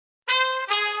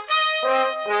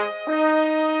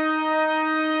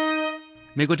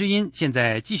美国之音现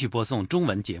在继续播送中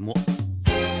文节目。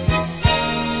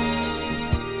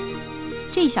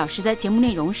这一小时的节目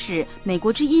内容是美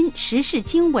国之音时事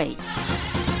经纬。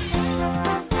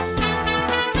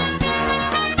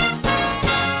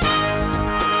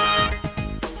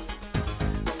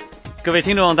各位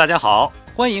听众大家好，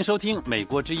欢迎收听美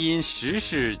国之音时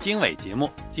事经纬节目。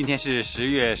今天是10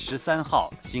月13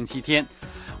号星期天，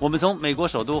我们从美国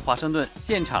首都华盛顿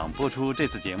现场播出这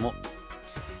次节目。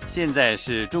现在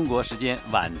是中国时间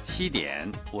晚7点，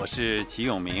我是齐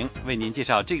永明，为您介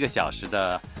绍这个小时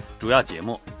的主要节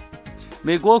目。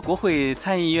美国国会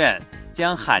参议院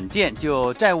将罕见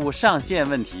就债务上限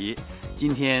问题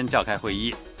今天召开会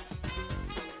议。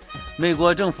美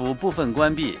国政府部分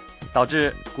关闭，导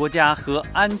致国家核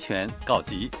安全告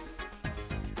急。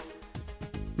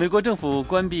美国政府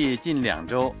关闭近2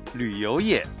周，旅游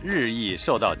业日益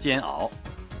受到煎熬。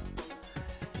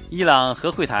伊朗核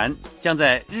会谈将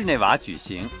在日内瓦举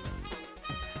行。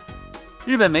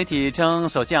日本媒体称，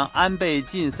首相安倍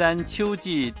晋三秋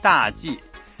季大祭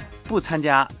不参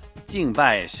加敬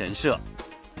拜神社。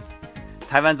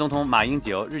台湾总统马英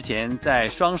九日前在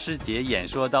双十节演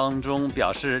说当中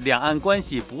表示，两岸关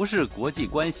系不是国际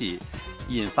关系，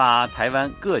引发台湾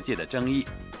各界的争议。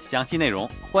详细内容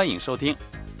欢迎收听。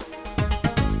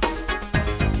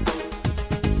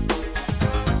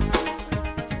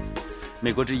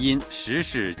美国之音时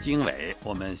事经纬，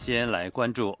我们先来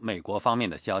关注美国方面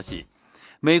的消息。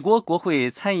美国国会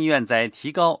参议院在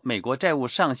提高美国债务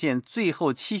上限最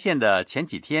后期限的前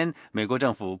几天，美国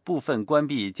政府部分关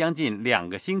闭将近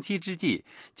2个星期之际，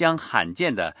将罕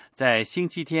见的在星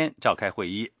期天召开会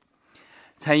议。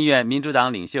参议院民主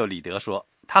党领袖李德说，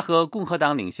他和共和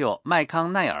党领袖麦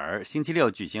康奈尔星期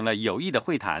六举行了有益的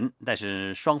会谈，但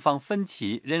是双方分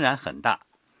歧仍然很大。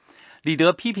李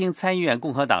德批评参议院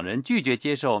共和党人拒绝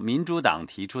接受民主党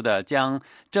提出的将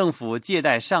政府借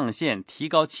贷上限提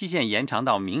高期限延长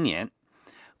到明年。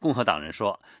共和党人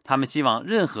说，他们希望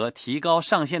任何提高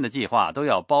上限的计划都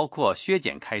要包括削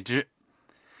减开支。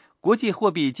国际货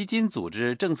币基金组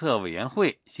织政策委员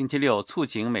会星期六促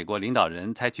请美国领导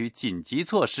人采取紧急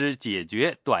措施解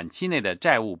决短期内的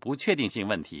债务不确定性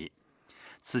问题。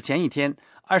此前一天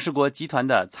，20国集团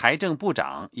的财政部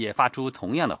长也发出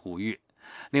同样的呼吁。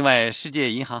另外，世界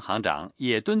银行行长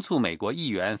也敦促美国议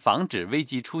员防止危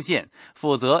机出现，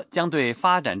否则将对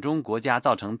发展中国家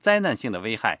造成灾难性的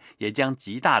危害，也将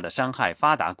极大的伤害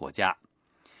发达国家。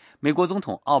美国总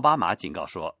统奥巴马警告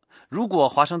说，如果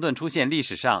华盛顿出现历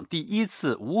史上第一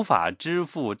次无法支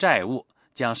付债务，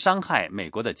将伤害美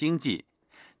国的经济。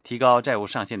提高债务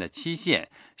上限的期限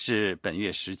是本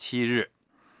月17日。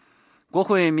国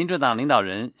会民主党领导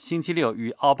人星期六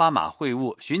与奥巴马会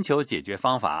晤，寻求解决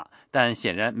方法，但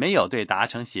显然没有对达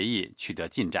成协议取得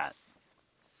进展。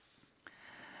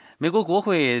美国国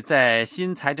会在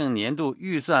新财政年度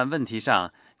预算问题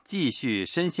上继续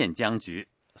深陷僵局，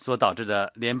所导致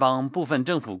的联邦部分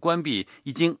政府关闭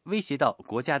已经威胁到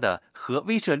国家的核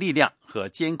威慑力量和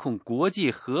监控国际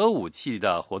核武器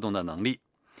的活动的能力。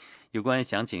有关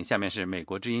详情，下面是美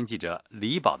国之音记者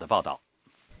李宝的报道。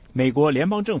美国联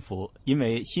邦政府因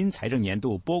为新财政年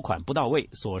度拨款不到位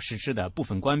所实施的部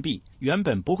分关闭，原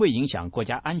本不会影响国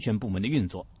家安全部门的运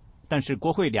作。但是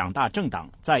国会2大政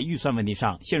党在预算问题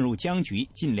上陷入僵局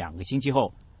近2个星期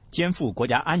后，肩负国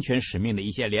家安全使命的一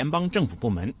些联邦政府部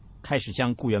门开始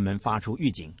向雇员们发出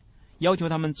预警，要求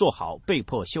他们做好被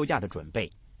迫休假的准备。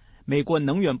美国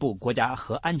能源部国家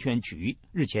核安全局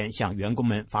日前向员工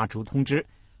们发出通知，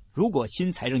如果新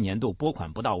财政年度拨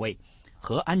款不到位，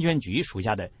核安全局属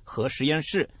下的核实验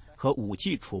室和武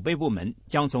器储备部门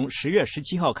将从10月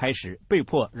17号开始被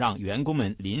迫让员工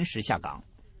们临时下岗。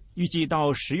预计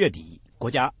到10月底，国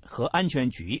家核安全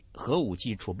局和武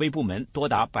器储备部门多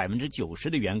达 90%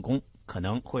 的员工可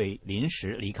能会临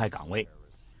时离开岗位。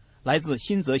来自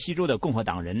新泽西州的共和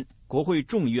党人国会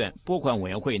众议院拨款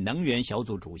委员会能源小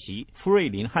组主席弗瑞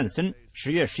林汉森10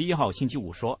月11号星期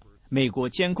五说，美国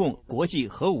监控国际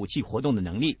核武器活动的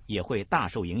能力也会大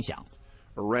受影响。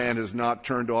Iran has not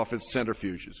turned off its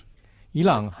centrifuges. 伊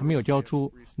朗还没有交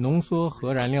出浓缩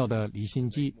核燃料的离心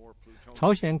机，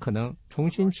朝鲜可能重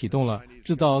新启动了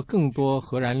制造更多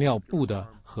核燃料布的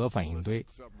核反应堆。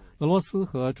俄罗斯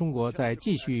和中国在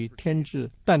继续添置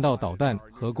弹道导弹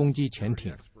和攻击潜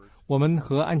艇。我们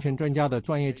核安全专家的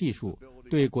专业技术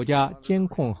对国家监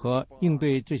控和应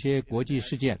对这些国际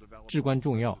事件至关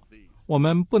重要。我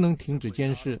们不能停止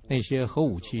监视那些核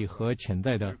武器和潜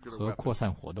在的核扩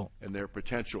散活动。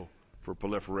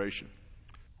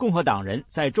共和党人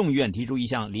在众议院提出一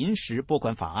项临时拨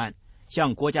款法案，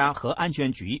向国家核安全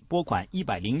局拨款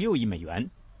106亿美元，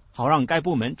好让该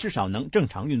部门至少能正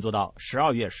常运作到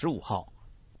12月15号。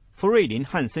弗瑞林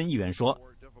汉森议员说，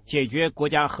解决国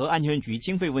家核安全局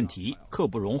经费问题刻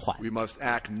不容缓。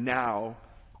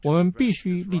我们必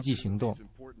须立即行动，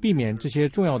避免这些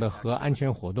重要的核安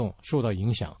全活动受到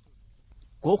影响。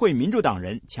国会民主党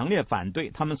人强烈反对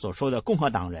他们所说的共和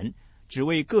党人只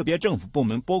为个别政府部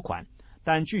门拨款，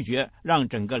但拒绝让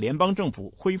整个联邦政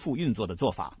府恢复运作的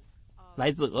做法。来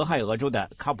自俄亥俄州的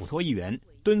卡普托议员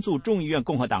敦促众议院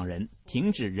共和党人停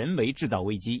止人为制造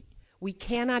危机。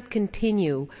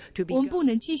我们不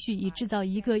能继续以制造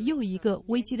一个又一个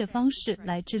危机的方式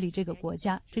来治理这个国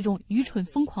家，这种愚蠢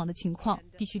疯狂的情况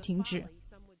必须停止。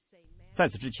在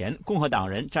此之前，共和党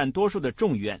人占多数的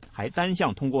众议院还单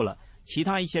项通过了其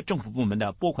他一些政府部门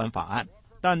的拨款法案，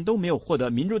但都没有获得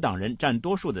民主党人占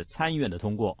多数的参议院的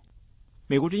通过。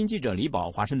美国之音记者李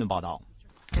宝华盛顿报道。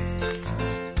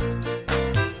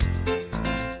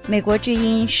美国之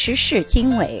音时事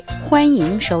经纬，欢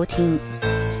迎收听。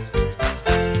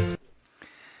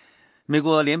美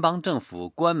国联邦政府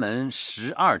关门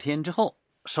12天之后，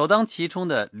首当其冲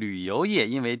的旅游业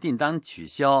因为订单取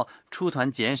消、出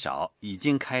团减少，已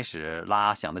经开始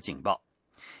拉响的警报。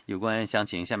有关详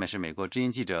情，下面是美国之音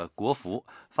记者国福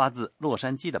发自洛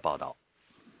杉矶的报道。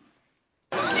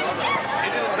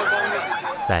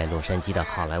在洛杉矶的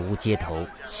好莱坞街头，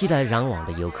熙来攘往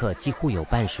的游客几乎有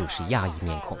半数是亚裔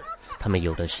面孔。他们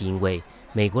有的是因为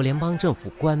美国联邦政府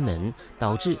关门，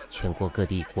导致全国各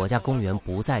地国家公园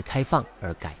不再开放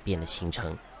而改变了行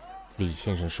程。李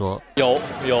先生说：有，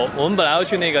我们本来要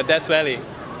去那个 Death Valley，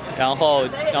 然后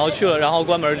去了，然后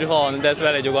关门之后 Death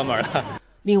Valley 就关门了。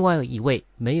另外一位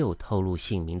没有透露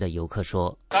姓名的游客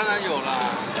说：当然有了，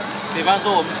比方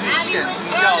说我们去新店军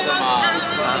校的嘛。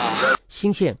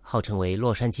新线号称为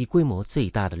洛杉矶规模最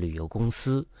大的旅游公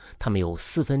司，他们有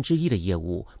1/4的业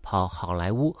务跑好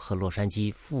莱坞和洛杉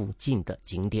矶附近的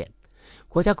景点。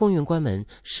国家公园关门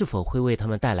是否会为他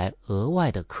们带来额外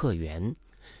的客源？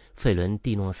费伦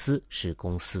蒂诺斯是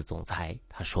公司总裁，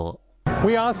他说：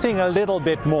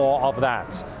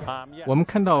我们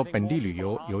看到本地旅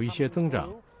游有一些增长，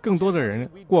更多的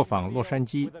人过访洛杉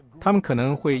矶，他们可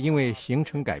能会因为行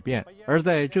程改变而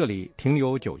在这里停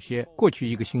留久些。过去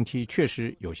1个星期确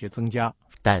实有些增加，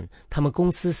但他们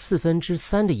公司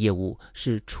3/4的业务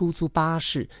是出租巴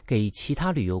士给其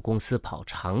他旅游公司跑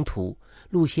长途，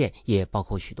路线也包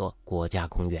括许多国家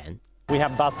公园。费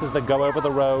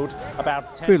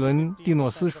伦蒂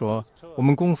诺斯说，我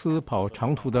们公司跑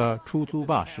长途的出租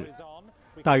巴士，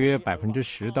大约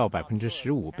10%到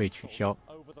15%被取消。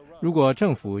如果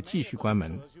政府继续关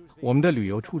门，我们的旅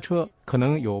游出车可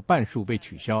能有半数被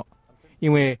取消，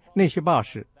因为那些巴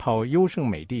士跑优胜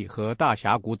美地和大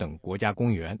峡谷等国家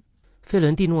公园。费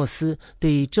伦蒂诺斯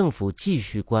对政府继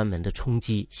续关门的冲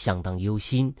击相当忧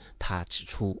心，他指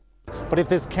出，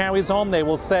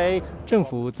政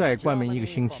府再关门1个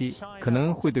星期，可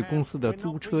能会对公司的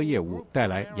租车业务带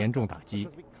来严重打击，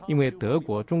因为德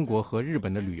国、中国和日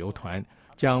本的旅游团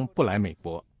将不来美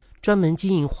国。专门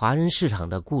经营华人市场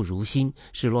的顾如新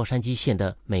是洛杉矶县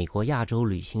的美国亚洲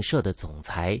旅行社的总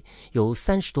裁，有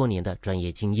30多年的专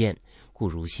业经验。顾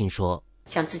如新说，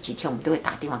像这几天我们都会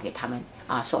打电话给他们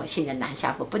说现在南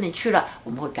峡谷不能去了，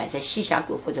我们会改在西峡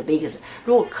谷或者 Vegas。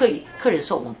如果客人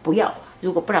说我们不要，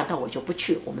如果不让到我就不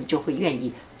去，我们就会愿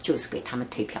意就是给他们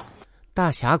退票。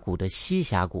大峡谷的西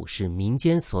峡谷是民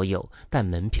间所有，但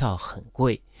门票很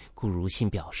贵。顾如新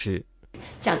表示，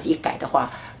这样子一改的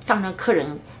话，当然客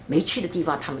人没去的地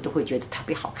方他们都会觉得特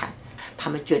别好看，他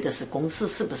们觉得是公司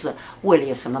是不是为了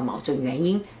有什么某种原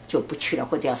因就不去了，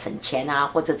或者要省钱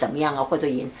或者怎么样或者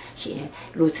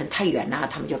路程太远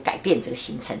他们就改变这个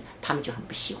行程，他们就很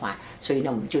不喜欢。所以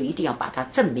呢，我们就一定要把它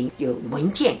证明，有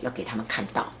文件要给他们看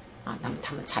到那么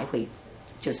他们才会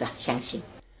就是相信。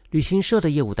旅行社的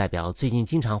业务代表最近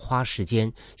经常花时间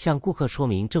向顾客说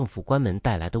明政府关门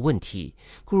带来的问题。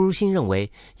顾如新认为，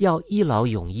要一劳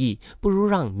永逸，不如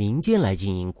让民间来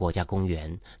经营国家公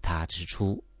园。他指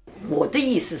出，我的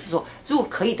意思是说，如果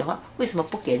可以的话，为什么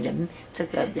不给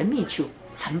人民去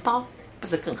承包，不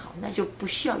是更好？那就不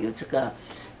需要有这个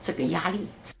压力。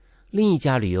另一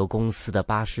家旅游公司的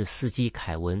巴士司机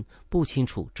凯文不清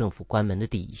楚政府关门的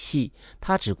底细，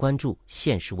他只关注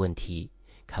现实问题。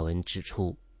凯文指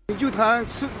出，你就谈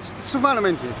吃饭的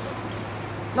问题，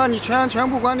那你全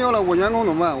部关掉了，我员工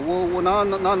怎么办？我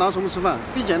拿什么吃饭？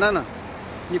最简单的，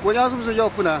你国家是不是要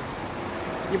负担？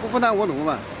你不负担我怎么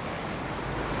办？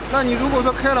那你如果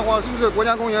说开的话，是不是国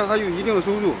家公园还有一定的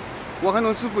收入，我还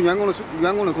能支付员工的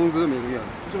工资每个月，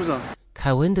是不是？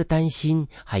凯文的担心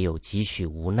还有几许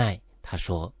无奈，他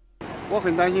说，我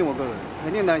很担心，我个人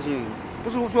肯定担心，不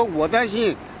是说我担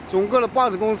心，总个了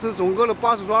80公司，总个了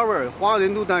80抓尾，华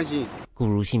人都担心。顾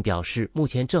如新表示，目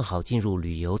前正好进入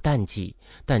旅游淡季，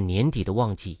但年底的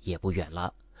旺季也不远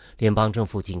了。联邦政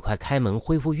府尽快开门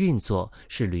恢复运作，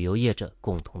是旅游业者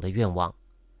共同的愿望。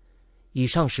以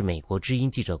上是美国之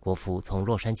音记者国福从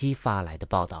洛杉矶发来的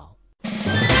报道。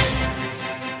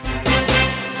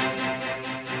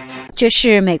这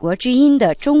是美国之音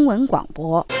的中文广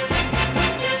播。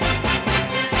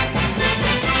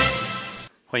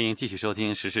欢迎继续收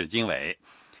听时事经纬。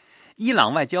伊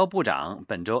朗外交部长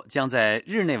本周将在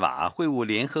日内瓦会晤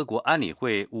联合国安理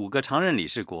会5个常任理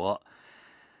事国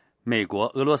美国、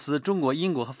俄罗斯、中国、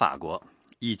英国和法国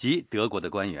以及德国的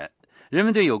官员。人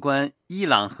们对有关伊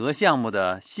朗核项目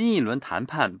的新一轮谈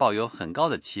判抱有很高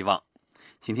的期望。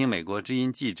请听美国之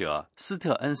音记者斯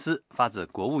特恩斯发自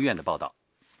国务院的报道。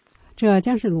这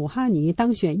将是鲁哈尼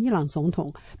当选伊朗总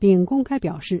统并公开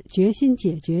表示决心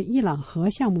解决伊朗核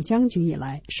项目僵局以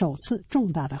来首次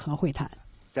重大的核会谈。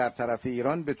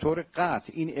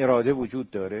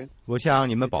我向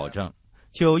你们保证，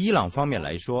就伊朗方面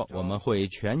来说，我们会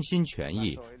全心全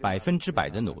意、100%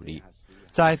的努力，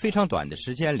在非常短的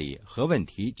时间里，核问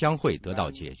题将会得到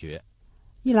解决。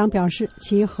伊朗表示，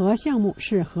其核项目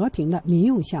是和平的民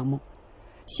用项目。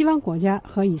西方国家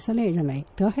和以色列认为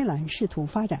德黑兰试图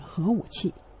发展核武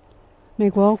器。美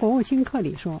国国务卿克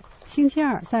里说，星期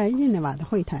二在日内瓦的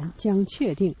会谈将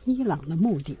确定伊朗的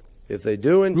目的。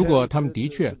如果他们的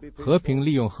确和平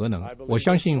利用核能，我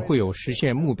相信会有实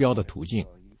现目标的途径。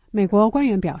美国官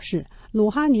员表示，鲁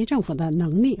哈尼政府的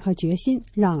能力和决心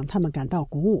让他们感到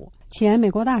鼓舞。前美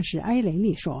国大使埃雷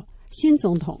利说，新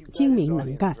总统精明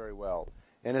能干。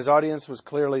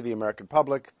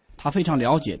他非常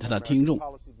了解他的听众，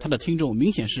他的听众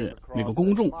明显是美国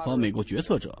公众和美国决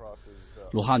策者。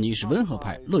鲁哈尼是温和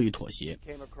派，乐于妥协，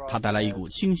他带来一股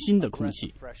清新的空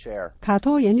气。卡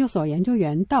托研究所研究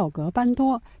员道格班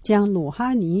多将鲁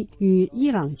哈尼与伊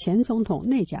朗前总统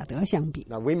内贾德相比。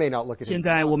现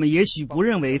在我们也许不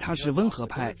认为他是温和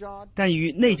派，但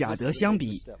与内贾德相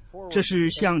比，这是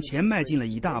向前迈进了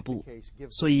一大步。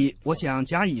所以我想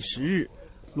假以时日，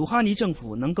鲁哈尼政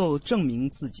府能够证明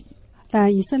自己。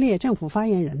但以色列政府发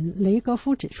言人雷格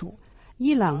夫指出，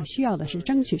伊朗需要的是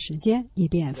争取时间，以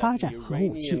便发展核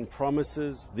武器。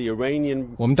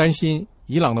我们担心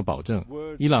伊朗的保证，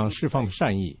伊朗释放的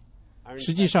善意，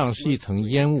实际上是一层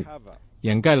烟雾，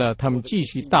掩盖了他们继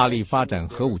续大力发展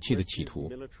核武器的企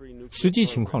图。实际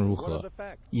情况如何？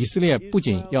以色列不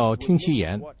仅要听其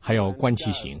言，还要观其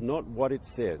行。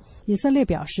以色列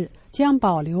表示将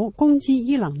保留攻击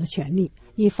伊朗的权利，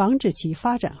以防止其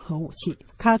发展核武器。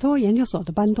卡托研究所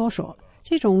的班多说，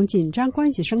这种紧张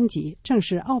关系升级正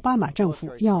是奥巴马政府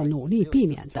要努力避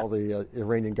免的。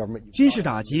军事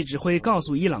打击只会告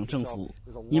诉伊朗政府，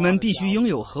你们必须拥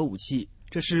有核武器，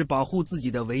这是保护自己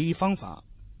的唯一方法。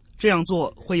这样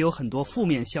做会有很多负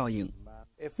面效应。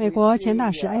美国前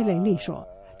大使埃雷利说，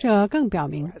这更表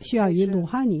明需要与鲁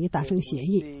哈尼达成协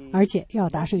议，而且要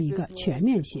达成一个全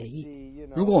面协议。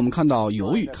如果我们看到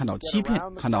犹豫，看到欺骗，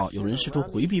看到有人试图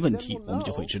回避问题，我们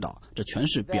就会知道这全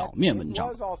是表面文章，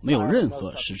没有任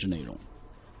何实质内容。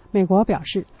美国表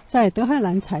示，在德黑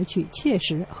兰采取切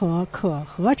实和可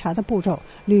核查的步骤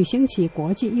履行其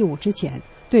国际义务之前，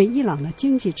对伊朗的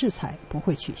经济制裁不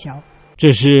会取消。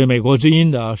这是美国之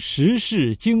音的时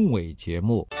事经纬节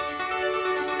目。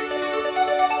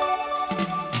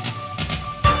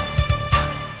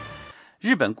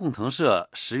日本共同社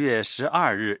10月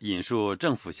12日引述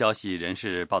政府消息人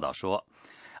士报道说，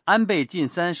安倍晋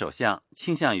三首相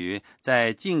倾向于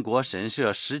在靖国神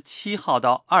社17号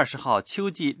到20号秋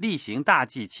季例行大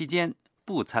祭期间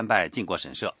不参拜靖国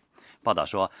神社。报道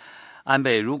说，安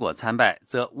倍如果参拜，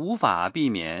则无法避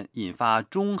免引发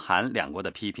中韩两国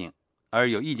的批评。而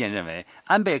有意见认为，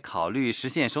安倍考虑实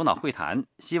现首脑会谈，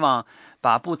希望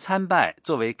把不参拜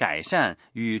作为改善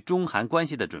与中韩关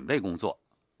系的准备工作。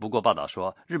不过报道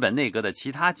说，日本内阁的其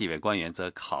他几位官员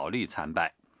则考虑参拜。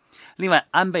另外，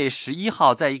安倍11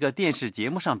号在一个电视节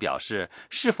目上表示，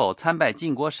是否参拜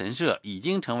靖国神社已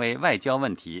经成为外交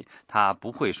问题，他不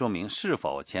会说明是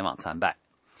否前往参拜。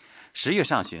10月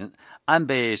上旬，安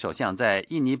倍首相在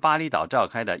印尼巴厘岛召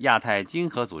开的亚太经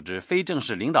合组织非正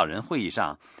式领导人会议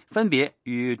上，分别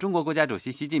与中国国家主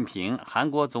席习近平、韩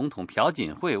国总统朴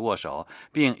槿惠握手，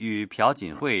并与朴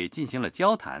槿惠进行了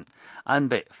交谈。安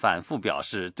倍反复表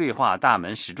示对话大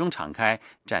门始终敞开，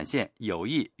展现有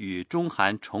意与中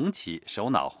韩重启首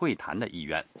脑会谈的意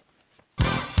愿。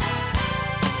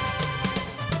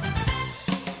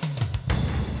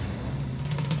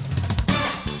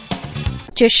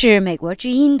这是美国之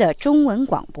音的中文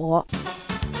广播。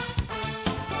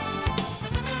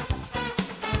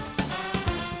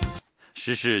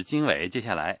时事经纬，接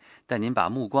下来带您把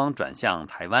目光转向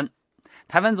台湾。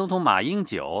台湾总统马英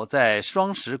九在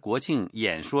双十国庆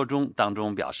演说当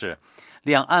中表示，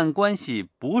两岸关系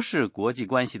不是国际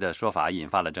关系的说法引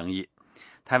发了争议，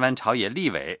台湾朝野立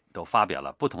委都发表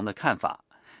了不同的看法。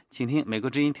请听美国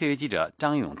之音特约记者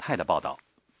张永泰的报道。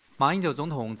马英九总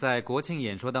统在国庆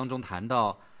演说当中谈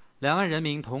到，两岸人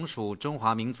民同属中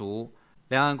华民族，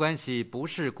两岸关系不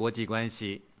是国际关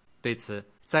系。对此，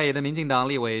在野的民进党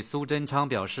立委苏贞昌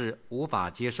表示无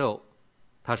法接受。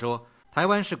他说，台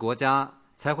湾是国家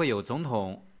才会有总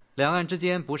统，两岸之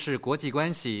间不是国际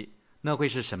关系，那会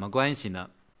是什么关系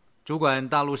呢？主管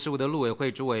大陆事务的陆委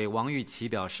会主委王玉琦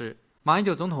表示，马英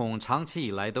九总统长期以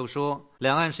来都说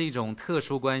两岸是一种特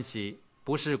殊关系，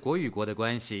不是国与国的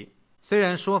关系，虽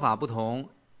然说法不同，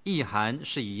意涵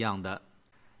是一样的。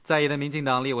在野的民进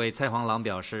党立委蔡黄朗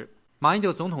表示，马英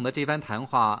九总统的这番谈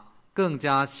话更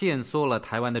加限缩了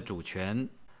台湾的主权，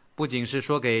不仅是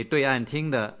说给对岸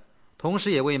听的，同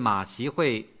时也为马习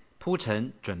会铺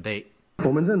陈准备。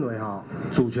我们认为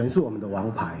主权是我们的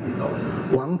王牌，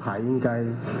王牌应该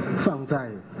放在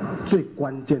最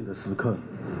关键的时刻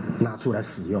拿出来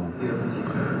使用。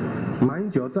马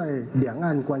英九在两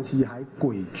岸关系还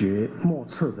诡谲莫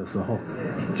测的时候，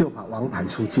就把王牌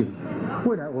出尽。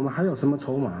未来我们还有什么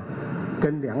筹码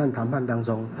跟两岸谈判当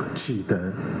中取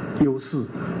得优势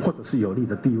或者是有利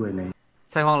的地位呢？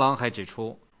蔡黄朗还指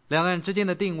出，两岸之间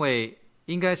的定位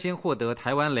应该先获得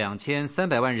台湾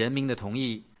2300万人民的同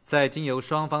意，再经由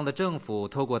双方的政府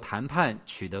透过谈判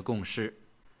取得共识。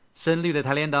深绿的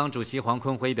台联党主席黄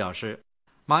坤辉表示，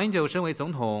马英九身为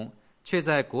总统，却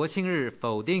在国庆日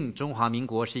否定中华民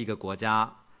国是一个国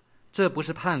家，这不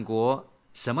是叛国，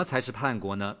什么才是叛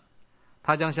国呢？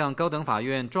他将向高等法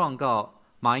院状告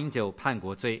马英九叛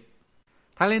国罪。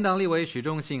台联党立委许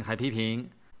忠信还批评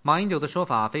马英九的说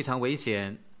法非常危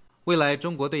险，未来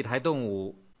中国对台动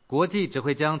武，国际只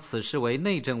会将此视为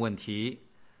内政问题，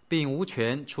并无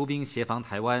权出兵协防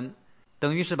台湾，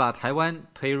等于是把台湾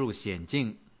推入险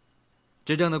境。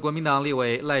执政的国民党立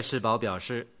委赖士葆表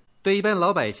示，对一般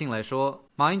老百姓来说，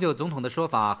马英九总统的说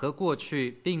法和过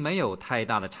去并没有太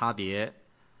大的差别，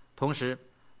同时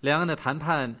两岸的谈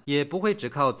判也不会只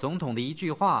靠总统的一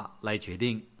句话来决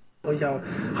定。我想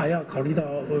还要考虑到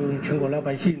全国老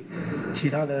百姓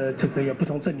其他的有不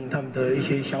同阵营他们的一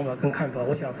些想法跟看法，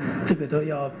我想这个都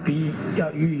要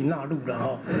予以纳入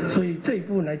了所以这一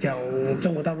部分来讲，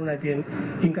中国大陆那边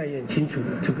应该也很清楚，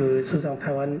事实上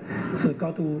台湾是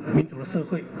高度民主的社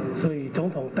会，所以总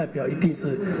统代表一定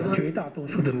是绝大多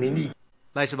数的民意。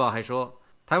赖士葆还说，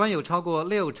台湾有超过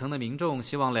60%的民众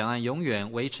希望两岸永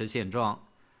远维持现状，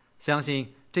相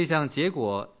信这项结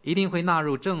果一定会纳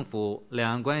入政府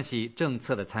两岸关系政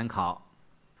策的参考。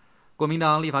国民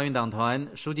党立法院党团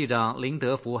书记长林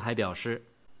德福还表示，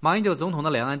马英九总统的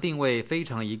两岸定位非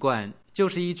常一贯，就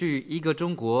是依据一个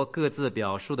中国各自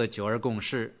表述的九二共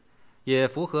识，也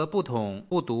符合不统、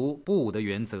不独、不武的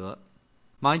原则。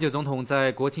马英九总统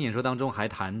在国庆演说当中还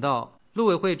谈到，陆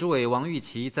委会主委王玉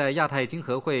琦在亚太经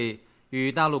合会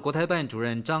与大陆国台办主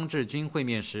任张志军会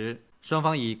面时，双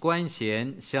方以官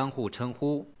衔相互称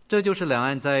呼，这就是两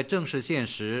岸在正视现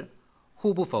实、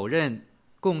互不否认、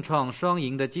共创双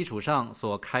赢的基础上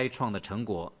所开创的成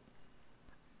果。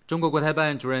中国国台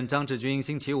办主任张志军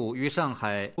星期五于上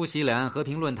海出席两岸和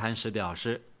平论坛时表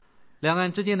示，两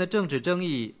岸之间的政治争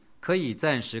议可以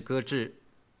暂时搁置，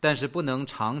但是不能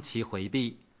长期回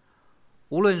避。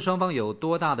无论双方有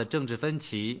多大的政治分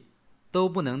歧，都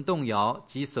不能动摇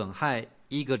及损害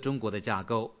一个中国的架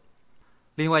构。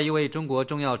另外一位中国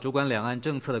重要主管两岸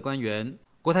政策的官员，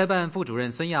国台办副主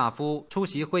任孙亚夫出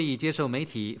席会议接受媒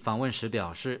体访问时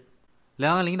表示，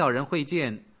两岸领导人会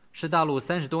见是大陆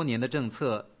30多年的政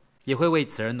策，也会为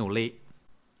此而努力。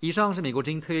以上是美国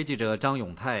之音特约记者张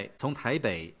永泰从台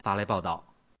北发来报道。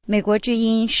美国之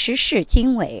音时事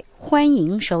经纬，欢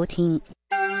迎收听。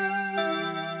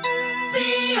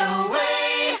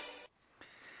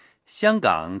香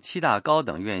港7大高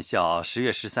等院校10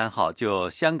月13号就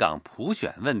香港普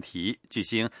选问题举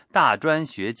行大专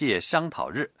学界商讨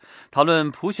日，讨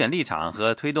论普选立场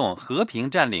和推动和平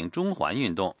占领中环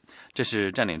运动。这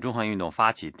是占领中环运动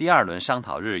发起第2轮商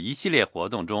讨日一系列活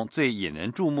动中最引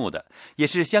人注目的，也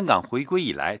是香港回归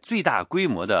以来最大规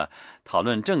模的讨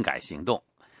论政改行动。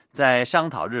在商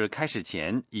讨日开始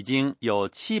前，已经有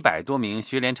700多名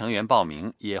学联成员报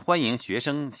名，也欢迎学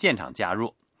生现场加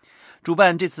入。主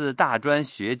办这次大专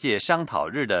学界商讨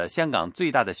日的香港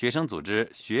最大的学生组织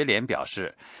学联表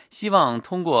示，希望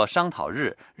通过商讨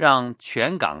日让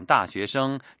全港大学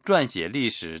生撰写历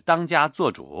史当家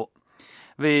作主，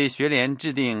为学联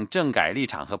制定政改立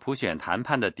场和普选谈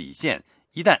判的底线。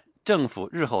一旦政府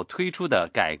日后推出的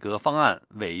改革方案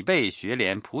违背学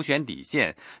联普选底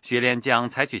线，学联将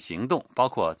采取行动，包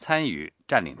括参与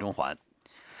占领中环。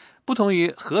不同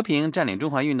于和平占领中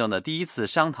环运动的第一次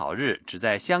商讨日只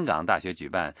在香港大学举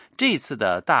办，这次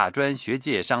的大专学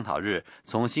界商讨日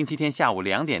从星期天下午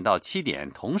2点到7点，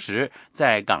同时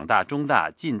在港大、中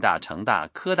大、浸大、成大、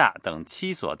科大等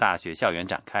7所大学校园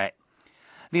展开。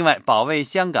另外，保卫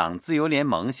香港自由联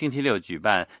盟星期六举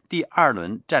办第2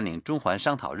轮占领中环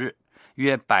商讨日，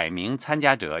约100名参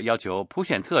加者要求普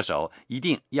选特首一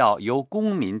定要由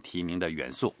公民提名的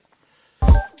元素。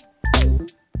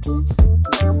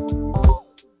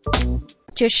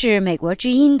这是美国之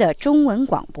音的中文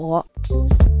广播。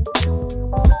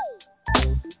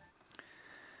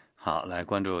好，来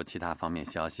关注其他方面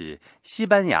消息。西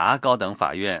班牙高等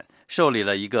法院受理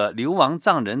了一个流亡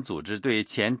藏人组织对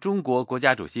前中国国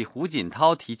家主席胡锦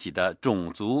涛提起的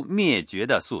种族灭绝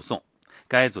的诉讼。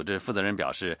该组织负责人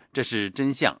表示，这是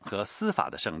真相和司法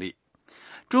的胜利。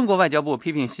中国外交部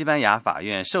批评西班牙法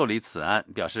院受理此案，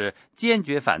表示坚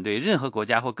决反对任何国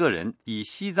家或个人以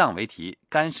西藏为题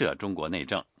干涉中国内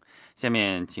政。下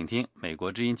面请听美国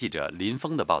之音记者林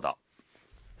峰的报道。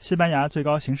西班牙最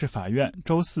高刑事法院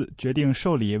周四决定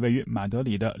受理位于马德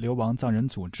里的流亡藏人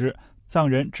组织藏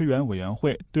人支援委员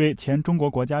会对前中国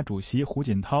国家主席胡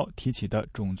锦涛提起的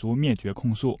种族灭绝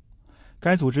控诉。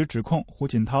该组织指控胡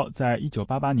锦涛在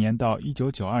1988年到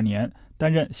1992年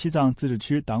担任西藏自治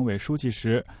区党委书记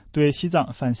时，对西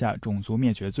藏犯下种族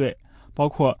灭绝罪，包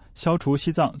括消除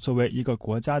西藏作为一个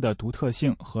国家的独特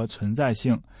性和存在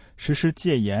性，实施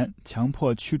戒严，强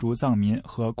迫驱逐藏民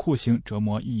和酷刑折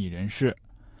磨异议人士。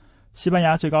西班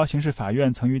牙最高刑事法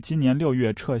院曾于今年6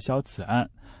月撤销此案，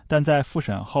但在复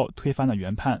审后推翻了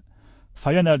原判。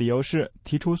法院的理由是，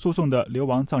提出诉讼的流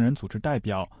亡藏人组织代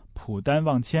表普丹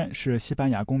旺谦是西班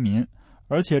牙公民，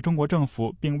而且中国政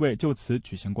府并未就此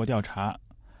举行过调查。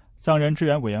藏人支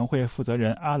援委员会负责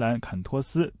人阿兰·坎托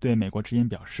斯对美国之音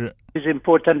表示，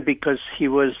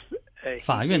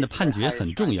法院的判决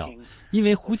很重要，因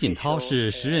为胡锦涛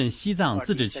是时任西藏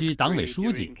自治区党委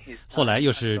书记，后来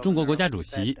又是中国国家主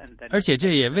席，而且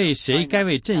这也为谁该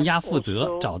为镇压负责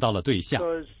找到了对象。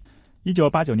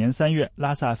1989年3月，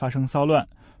拉萨发生骚乱，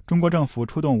中国政府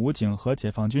出动武警和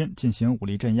解放军进行武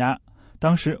力镇压。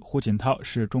当时胡锦涛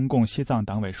是中共西藏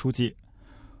党委书记。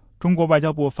中国外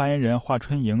交部发言人华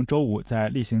春莹周五在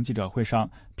例行记者会上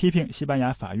批评西班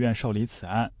牙法院受理此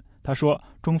案。他说，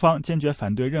中方坚决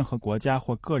反对任何国家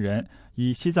或个人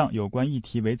以西藏有关议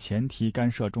题为前提干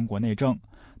涉中国内政。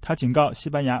他警告西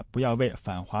班牙不要为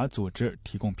反华组织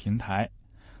提供平台。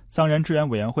藏人支援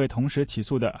委员会同时起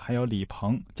诉的还有李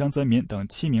鹏、江泽民等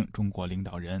7名中国领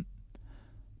导人。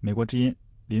美国之音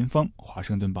林峰华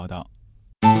盛顿报道。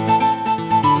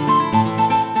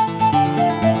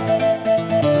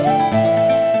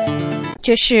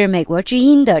这是美国之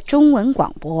音的中文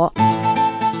广播。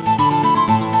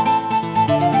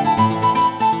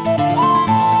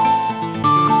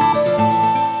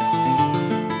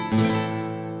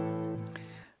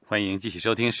欢迎继续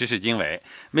收听时事经纬。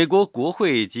美国国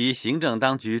会及行政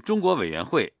当局中国委员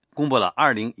会公布了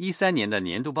2013年的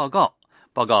年度报告，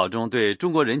报告中对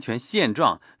中国人权现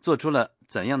状做出了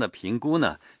怎样的评估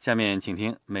呢？下面请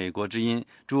听美国之音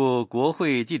驻国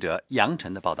会记者杨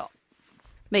晨的报道。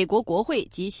美国国会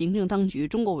及行政当局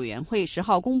中国委员会10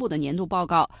号公布的年度报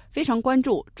告非常关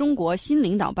注中国新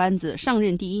领导班子上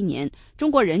任第1年，中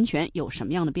国人权有什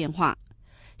么样的变化。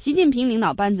习近平领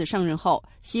导班子上任后，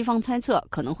西方猜测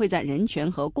可能会在人权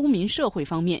和公民社会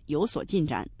方面有所进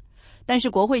展。但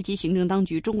是国会及行政当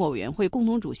局中国委员会共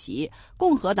同主席、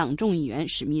共和党众议员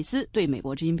史密斯对美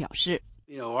国之音表示，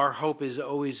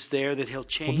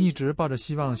我们一直抱着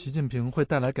希望习近平会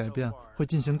带来改变，会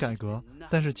进行改革，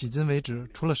但是迄今为止，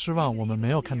除了失望，我们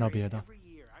没有看到别的。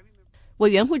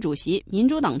委员会主席、民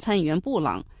主党参议员布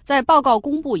朗在报告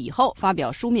公布以后发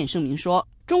表书面声明说，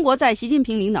中国在习近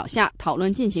平领导下讨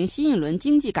论进行新一轮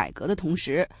经济改革的同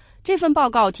时，这份报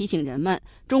告提醒人们，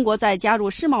中国在加入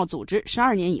世贸组织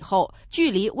12年以后，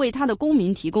距离为他的公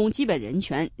民提供基本人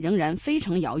权仍然非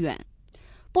常遥远。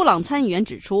布朗参议员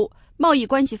指出，贸易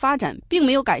关系发展并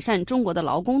没有改善中国的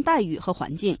劳工待遇和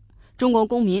环境，中国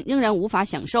公民仍然无法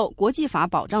享受国际法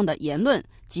保障的言论、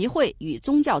集会与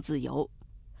宗教自由。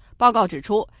报告指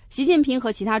出，习近平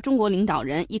和其他中国领导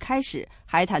人一开始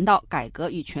还谈到改革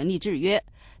与权力制约，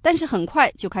但是很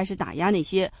快就开始打压那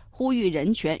些呼吁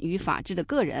人权与法治的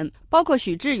个人，包括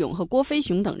许志勇和郭飞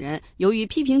雄等人，由于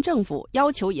批评政府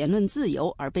要求言论自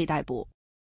由而被逮捕。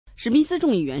史密斯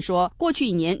众议员说，过去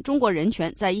1年中国人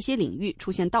权在一些领域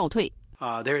出现倒退。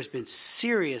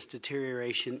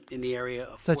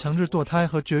在强制堕胎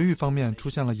和绝育方面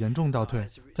出现了严重倒退。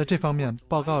在这方面，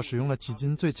报告使用了迄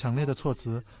今最强烈的措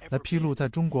辞来披露在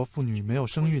中国妇女没有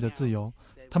生育的自由，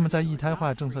她们在一胎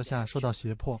化政策下受到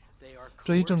胁迫。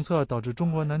这一政策导致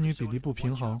中国男女比例不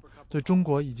平衡，对中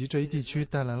国以及这一地区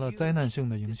带来了灾难性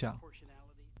的影响。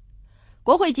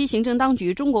国会及行政当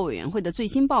局中国委员会的最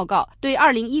新报告对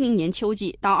2010年秋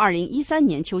季到2013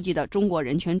年秋季的中国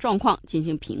人权状况进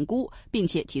行评估，并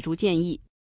且提出建议。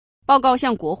报告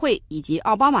向国会以及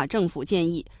奥巴马政府建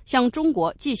议向中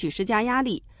国继续施加压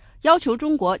力，要求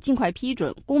中国尽快批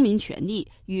准《公民权利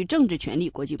与政治权利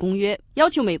国际公约》，要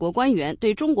求美国官员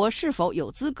对中国是否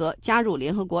有资格加入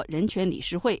联合国人权理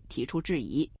事会提出质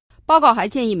疑。报告还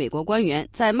建议美国官员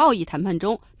在贸易谈判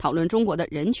中讨论中国的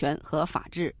人权和法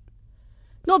治。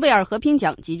诺贝尔和平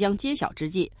奖即将揭晓之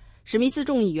际，史密斯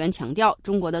众议员强调，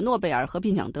中国的诺贝尔和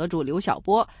平奖得主刘晓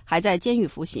波还在监狱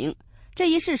服刑。这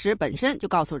一事实本身就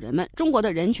告诉人们，中国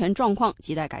的人权状况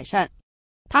亟待改善。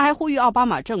他还呼吁奥巴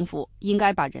马政府应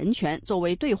该把人权作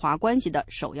为对华关系的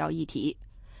首要议题。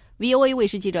VOA 卫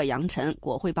视记者杨晨，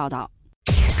国会报道。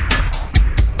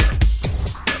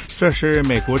这是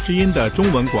美国之音的中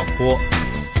文广播。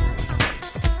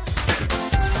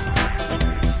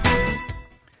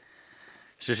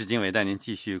时事经纬带您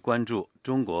继续关注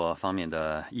中国方面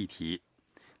的议题。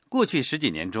过去10几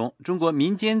年中，中国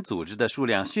民间组织的数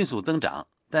量迅速增长，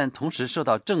但同时受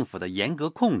到政府的严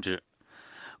格控制。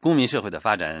公民社会的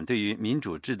发展对于民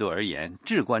主制度而言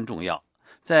至关重要。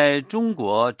在中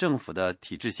国政府的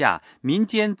体制下，民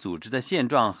间组织的现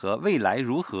状和未来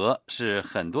如何是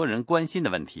很多人关心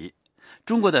的问题。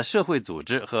中国的社会组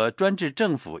织和专制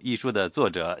政府一书的作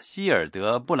者希尔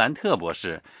德·布兰特博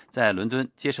士在伦敦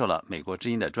接受了美国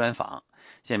之音的专访。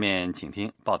下面请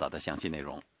听报道的详细内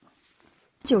容。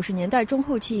90年代中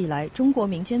后期以来，中国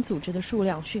民间组织的数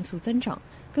量迅速增长。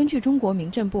根据中国民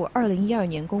政部2012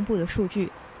年公布的数据，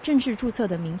正式注册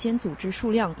的民间组织数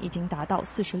量已经达到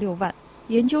46万。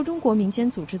研究中国民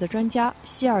间组织的专家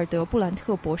希尔德·布兰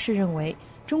特博士认为，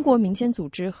中国民间组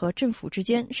织和政府之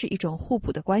间是一种互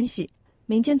补的关系。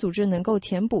民间组织能够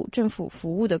填补政府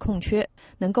服务的空缺，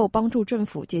能够帮助政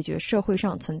府解决社会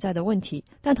上存在的问题。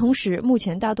但同时，目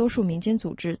前大多数民间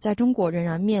组织在中国仍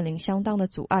然面临相当的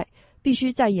阻碍，必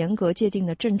须在严格界定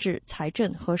的政治、财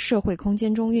政和社会空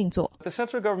间中运作。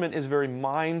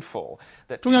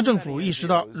中央政府意识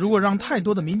到，如果让太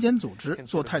多的民间组织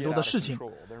做太多的事情，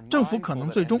政府可能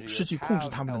最终失去控制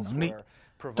他们的能力。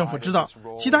政府知道，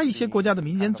其他一些国家的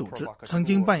民间组织曾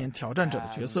经扮演挑战者的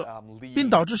角色，并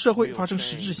导致社会发生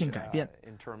实质性改变，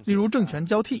例如政权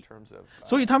交替，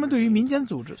所以他们对于民间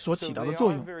组织所起到的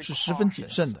作用是十分谨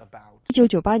慎的。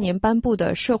1998年颁布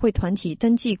的社会团体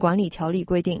登记管理条例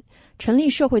规定，成立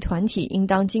社会团体应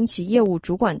当经其业务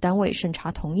主管单位审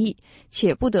查同意，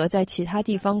且不得在其他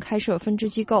地方开设分支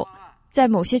机构，在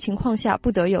某些情况下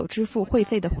不得有支付会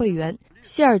费的会员。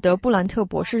希尔德·布兰特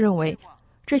博士认为，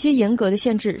这些严格的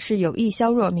限制是有意削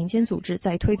弱民间组织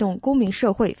在推动公民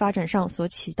社会发展上所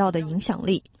起到的影响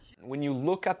力。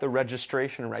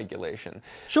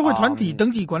社会团体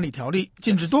登记管理条例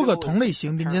禁止多个同类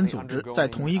型民间组织在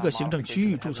同一个行政区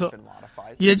域注册，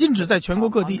也禁止在全国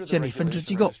各地建立分支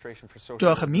机构，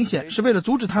这很明显是为了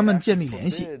阻止他们建立联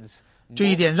系。这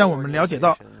一点让我们了解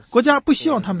到，国家不希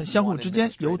望他们相互之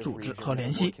间有组织和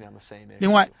联系。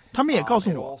另外，他们也告诉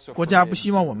我，国家不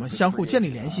希望我们相互建立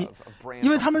联系，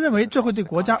因为他们认为这会对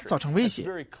国家造成威胁。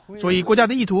所以国家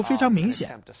的意图非常明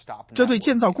显，这对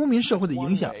建造公民社会的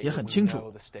影响也很清楚。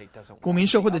公民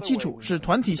社会的基础是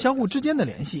团体相互之间的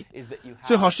联系，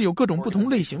最好是有各种不同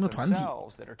类型的团体，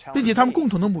并且他们共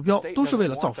同的目标都是为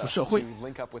了造福社会。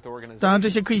当然，这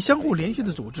些可以相互联系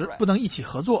的组织不能一起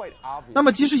合作，那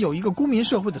么即使有一个公民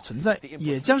社会的存在，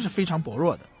也将是非常薄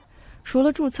弱的。除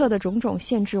了注册的种种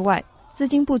限制外，资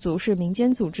金不足是民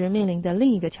间组织面临的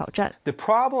另一个挑战。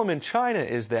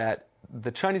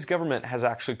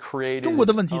中国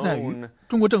的问题在于，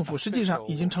中国政府实际上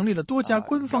已经成立了多家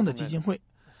官方的基金会，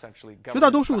绝大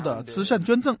多数的慈善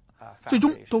捐赠最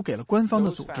终都给了官方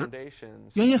的组织。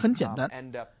原因很简单，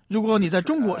如果你在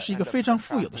中国是一个非常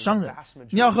富有的商人，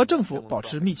你要和政府保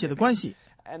持密切的关系，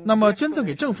那么捐赠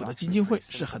给政府的基金会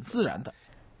是很自然的。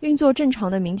运作正常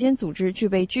的民间组织具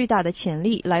备巨大的潜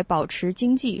力来保持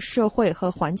经济、社会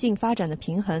和环境发展的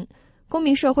平衡。公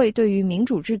民社会对于民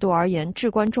主制度而言至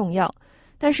关重要，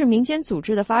但是民间组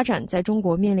织的发展在中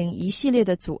国面临一系列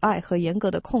的阻碍和严格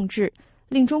的控制，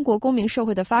令中国公民社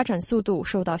会的发展速度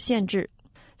受到限制。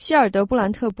希尔德·布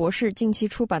兰特博士近期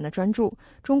出版的专著《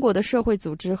中国的社会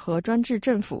组织和专制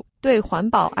政府》对环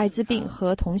保、艾滋病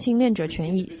和同性恋者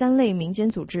权益3类民间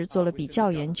组织做了比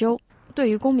较研究。对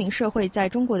于公民社会在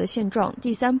中国的现状、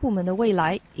第三部门的未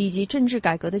来以及政治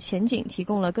改革的前景提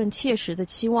供了更切实的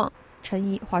期望。陈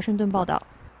怡，华盛顿报道。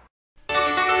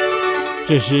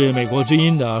这是美国之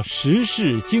音的时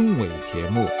事经纬节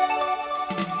目。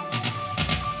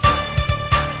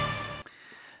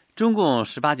中共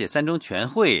18届三中全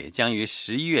会将于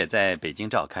11月在北京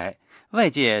召开，外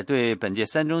界对本届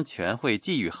三中全会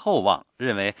寄予厚望，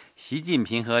认为习近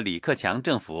平和李克强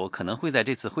政府可能会在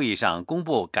这次会议上公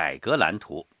布改革蓝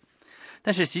图。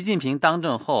但是习近平当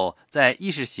政后，在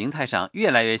意识形态上越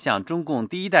来越向中共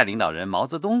第一代领导人毛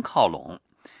泽东靠拢，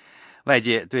外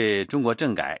界对中国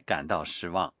政改感到失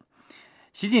望。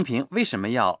习近平为什么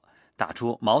要打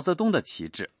出毛泽东的旗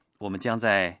帜？我们将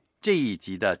在这一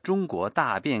集的中国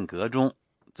大变革中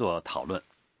做讨论。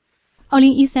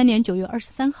2013年9月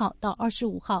23号到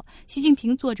25号，习近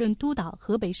平坐镇督导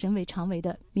河北省委常委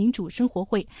的民主生活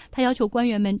会，他要求官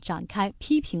员们展开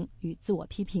批评与自我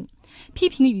批评。批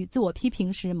评与自我批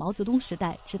评是毛泽东时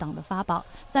代治党的法宝，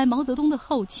在毛泽东的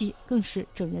后期更是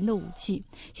整人的武器。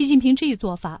习近平这一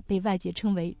做法被外界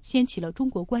称为掀起了中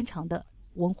国官场的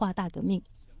文化大革命。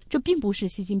这并不是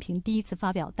习近平第一次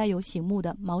发表带有醒目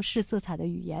的毛式色彩的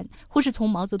语言，或是从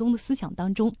毛泽东的思想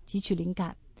当中汲取灵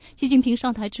感。习近平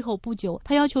上台之后不久，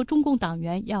他要求中共党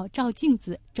员要照镜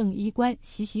子、正衣冠、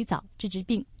洗澡、治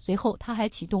病。随后他还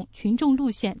启动群众路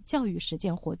线教育实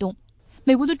践活动。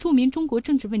美国的著名中国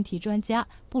政治问题专家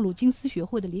布鲁金斯学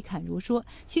会的李侃如说，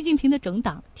习近平的整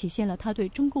党体现了他对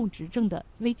中共执政的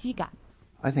危机感。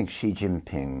 I think Xi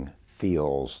Jinping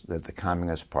feels that the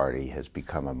Communist Party has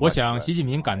become a 我想习近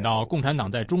平感到共产党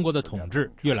在中国的统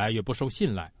治越来越不受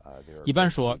信赖。一般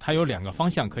说他有2个方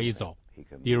向可以走，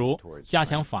比如加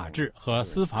强法治和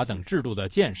司法等制度的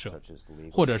建设，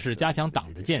或者是加强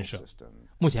党的建设。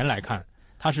目前来看，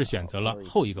他是选择了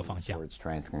后一个方向。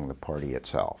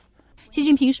习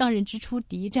近平上任之初，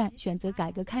第一站选择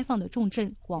改革开放的重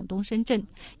镇广东深圳，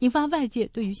引发外界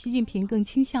对于习近平更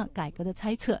倾向改革的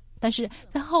猜测。但是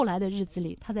在后来的日子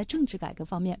里，他在政治改革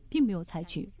方面并没有采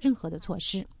取任何的措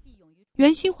施。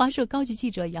原新华社高级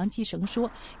记者杨继绳说，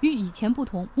与以前不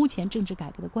同，目前政治改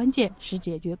革的关键是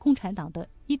解决共产党的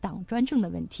一党专政的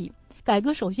问题。改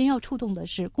革首先要触动的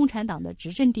是共产党的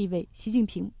执政地位，习近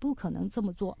平不可能这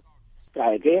么做。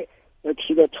改革要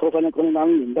提到抽翻了共产党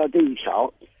领导这一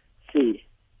条，所以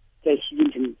在习近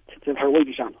平在他的位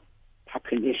置上，他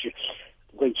肯定是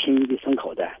不会轻易的松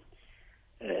口的。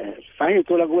凡是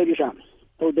坐那个位置上，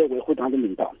都得维护党的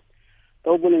领导，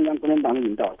都不能让共产党的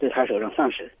领导在他手上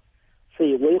丧失。所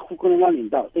以维护共产党领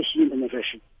导对习近平来说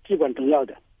是至关重要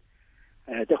的。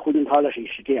在胡锦涛的时候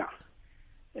是这样，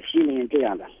习近平也这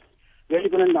样的。越是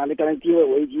共产党的地位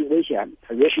危险，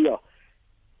他越是要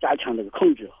加强这个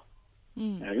控制。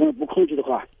如果不控制的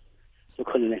话，就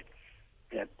可能呢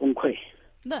崩溃。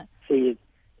所以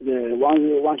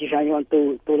王岐山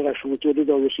都那个书就这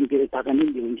个性别大革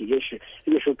命的问题，就是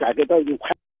那个时候改革到已经快，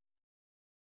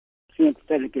现在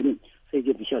在这革命，所以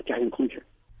就必须要加强控制。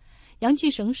杨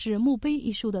继绳是《墓碑》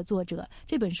一书的作者，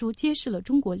这本书揭示了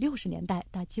中国60年代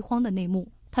大饥荒的内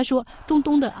幕。他说，中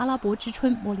东的阿拉伯之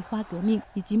春、茉莉花革命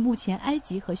以及目前埃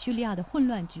及和叙利亚的混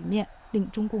乱局面令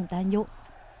中共担忧。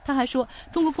他还说，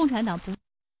中国共产党不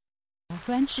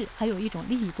专制，还有一种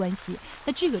利益关系，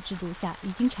在这个制度下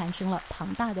已经产生了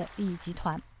庞大的利益集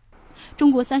团。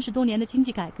中国30多年的经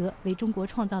济改革为中国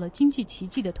创造了经济奇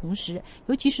迹的同时，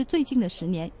尤其是最近的10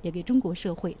年，也给中国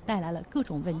社会带来了各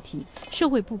种问题，社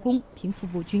会不公、贫富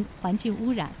不均、环境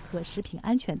污染和食品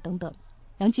安全等等。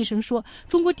杨继绳说，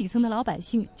中国底层的老百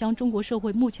姓将中国社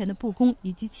会目前的不公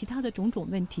以及其他的种种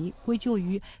问题归咎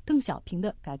于邓小平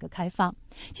的改革开放。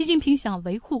习近平想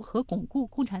维护和巩固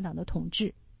共产党的统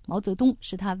治，毛泽东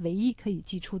是他唯一可以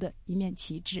祭出的一面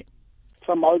旗帜。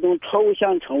把毛泽东抽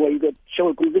象成为一个社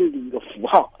会公正的一个符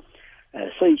号，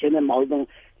所以现在毛泽东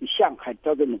的像还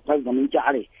照在农民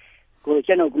家里，或者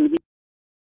建造工地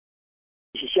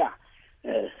下，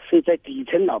所以在底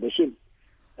层老百姓，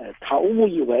他误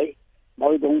以为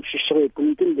毛泽东是社会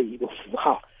公正的一个符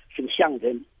号，是个象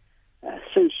征，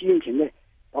所以习近平呢，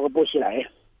包括薄熙来，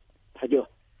他就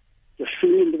顺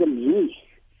应这个民意，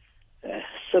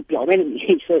是表面的民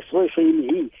意，所以顺应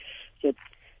民意，就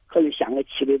可能想要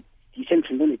取得底层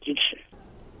群众的支持。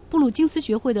布鲁金斯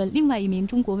学会的另外一名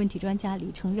中国问题专家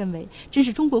李成认为，正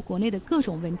是中国国内的各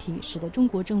种问题，使得中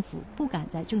国政府不敢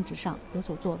在政治上有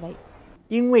所作为。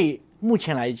因为目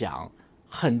前来讲，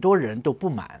很多人都不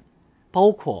满，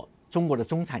包括中国的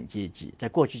中产阶级，在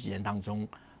过去几年当中，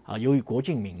由于国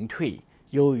进民退，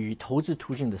由于投资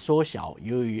途径的缩小，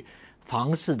由于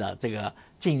房市的这个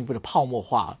进一步的泡沫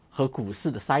化和股市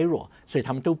的衰弱，所以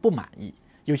他们都不满意，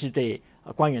尤其对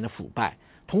官员的腐败。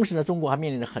同时呢，中国还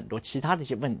面临着很多其他的一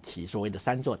些问题，所谓的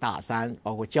3座大山，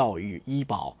包括教育、医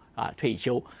保退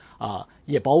休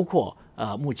也包括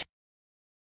目前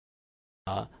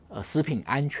食品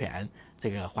安全、这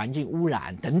个环境污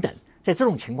染等等。在这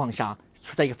种情况下，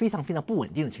处在一个非常非常不稳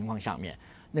定的情况下面，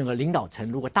那个领导层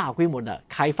如果大规模的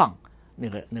开放那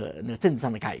个政治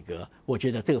上的改革，我觉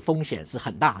得这个风险是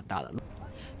很大很大的。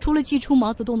除了祭出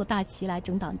毛泽东的大旗来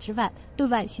整党之外，对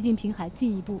外习近平还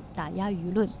进一步打压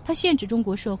舆论，他限制中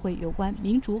国社会有关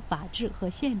民主、法治和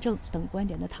宪政等观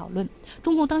点的讨论。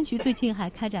中共当局最近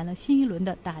还开展了新一轮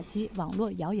的打击网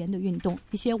络谣言的运动，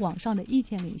一些网上的意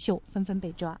见领袖纷纷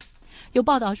被抓。有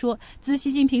报道说，自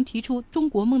习近平提出中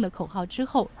国梦的口号之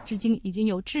后，至今已经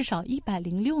有至少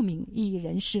106名异议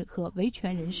人士和维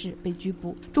权人士被拘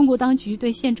捕。中国当局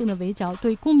对宪政的围剿、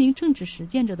对公民政治实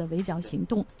践者的围剿行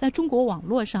动，在中国网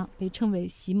络上被称为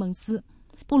席梦思。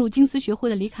布鲁金斯学会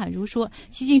的李侃如说，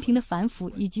习近平的反腐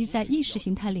以及在意识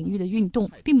形态领域的运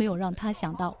动，并没有让他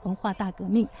想到文化大革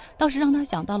命，倒是让他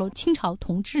想到了清朝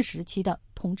同治时期的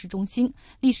同治中兴，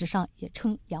历史上也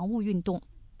称洋务运动。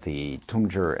The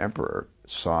Tongzhi Emperor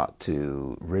sought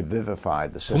to revivify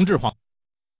the system. 同治皇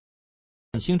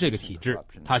振兴这个体制，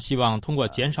他希望通过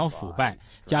减少腐败、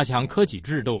加强科举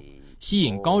制度，吸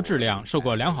引高质量、受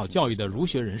过良好教育的儒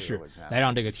学人士，来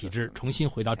让这个体制重新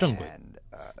回到正轨。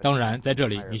当然，在这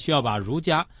里你需要把儒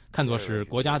家看作是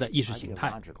国家的意识形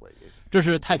态，这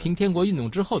是太平天国运动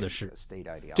之后的事，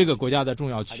这个国家的重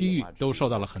要区域都受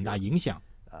到了很大影响。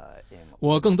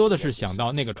我更多的是想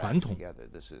到那个传统。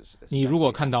你如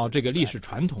果看到这个历史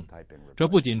传统，这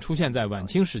不仅出现在晚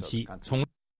清时期，从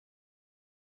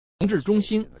同治中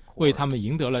兴为他们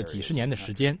赢得了几十年的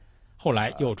时间，后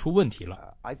来又出问题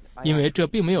了，因为这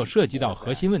并没有涉及到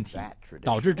核心问题，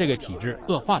导致这个体制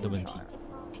恶化的问题。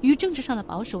与政治上的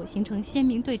保守形成鲜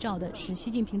明对照的是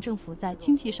习近平政府在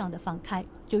经济上的放开。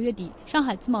9月底，上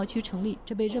海自贸区成立，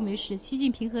这被认为是习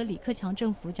近平和李克强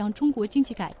政府将中国经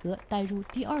济改革带入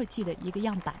第2季的一个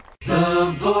样板。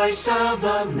The Voice of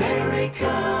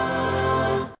America。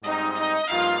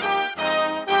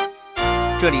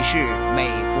 这里是美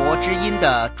国之音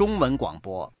的中文广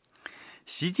播。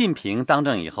习近平当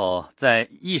政以后，在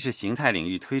意识形态领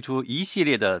域推出一系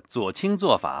列的左倾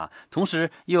做法，同时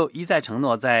又一再承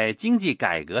诺在经济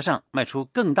改革上迈出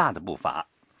更大的步伐。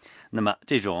那么，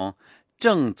这种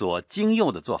正左经右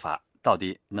的做法到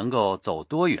底能够走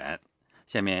多远？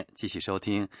下面继续收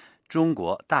听《中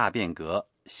国大变革》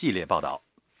系列报道。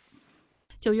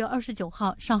9月29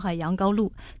号，上海杨高路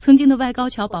曾经的外高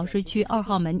桥保税区2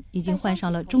号门已经换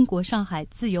上了中国上海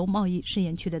自由贸易试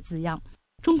验区的字样。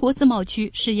中国自贸区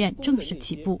试验正式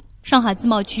起步。上海自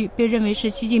贸区被认为是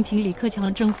习近平、李克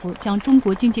强政府将中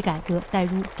国经济改革带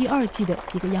入第2季的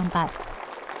一个样板。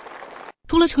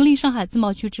除了成立上海自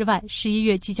贸区之外，11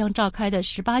月即将召开的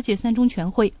18届3中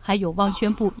全会还有望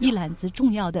宣布一揽子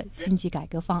重要的经济改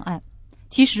革方案。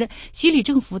其实，习李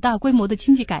政府大规模的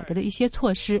经济改革的一些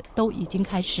措施都已经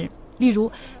开始，例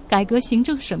如改革行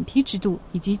政审批制度，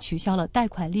以及取消了贷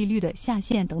款利率的下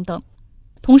限等等。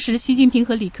同时，习近平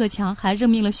和李克强还任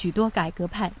命了许多改革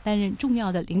派担任重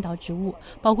要的领导职务，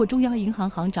包括中央银行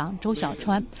行长周小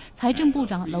川、财政部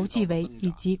长楼继伟以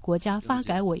及国家发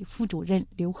改委副主任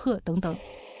刘鹤等等。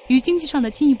与经济上的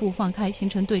进一步放开形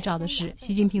成对照的是，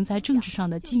习近平在政治上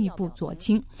的进一步左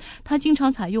倾。他经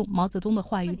常采用毛泽东的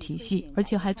话语体系，而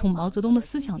且还从毛泽东的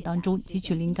思想当中汲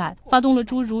取灵感，发动了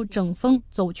诸如整风、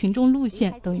走群众路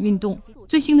线等运动。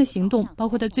最新的行动包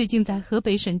括他最近在河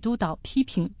北省督导批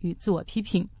评与自我批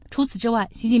评。除此之外，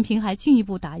习近平还进一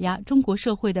步打压中国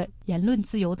社会的言论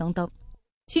自由等等。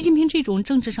习近平这种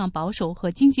政治上保守和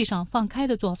经济上放开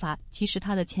的做法，其实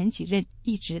他的前几任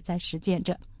一直在实践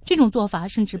着。这种做法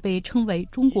甚至被称为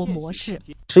中国模式。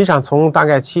实际上从大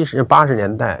概80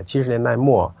年代70年代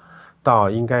末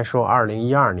到应该说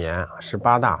2012年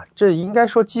18大，这应该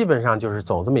说基本上就是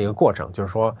走这么一个过程，就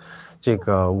是说这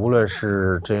个无论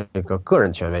是这个个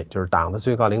人权威，就是党的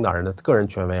最高领导人的个人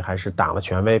权威，还是党的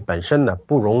权威本身呢，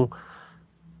不容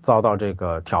遭到这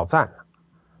个挑战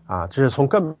啊，这是从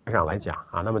根本上来讲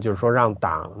啊。那么就是说让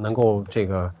党能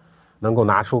够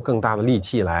拿出更大的力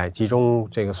气来集中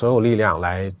这个所有力量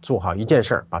来做好一件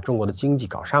事儿，把中国的经济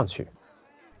搞上去。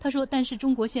他说，但是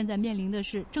中国现在面临的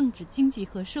是政治、经济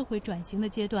和社会转型的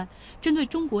阶段，针对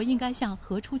中国应该向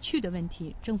何处去的问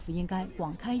题，政府应该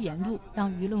广开言路，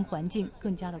让舆论环境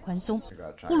更加的宽松。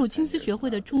布鲁金斯学会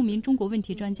的著名中国问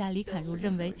题专家李侃如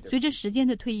认为，随着时间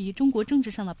的推移，中国政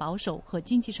治上的保守和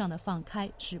经济上的放开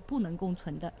是不能共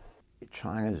存的。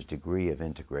China's degree of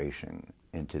integration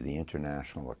into the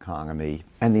international economy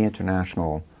and the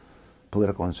international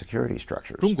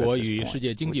中国与世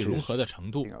界经济融合的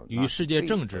程度，与世界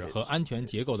政治和安全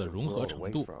结构的融合程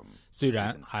度，虽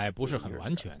然还不是很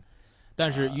完全，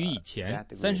但是与以前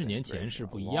30年前是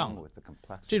不一样的。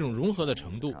这种融合的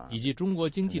程度以及中国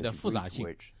经济的复杂性，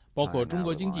包括中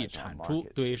国经济产出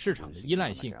对市场的依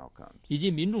赖性，以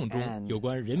及民众中有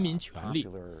关人民权利，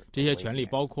这些权利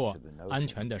包括安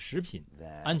全的食品、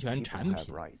安全产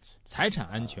品、财产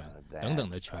安全等等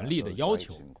的权利的要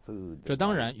求，这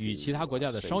当然与其他国家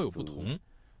的稍有不同。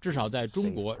至少在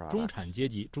中国中产阶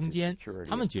级中间，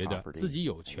他们觉得自己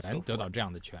有权得到这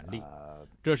样的权利，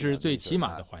这是最起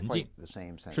码的环境。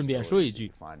顺便说一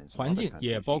句，环境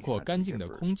也包括干净的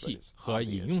空气和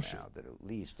饮用水。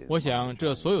我想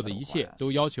这所有的一切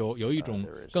都要求有一种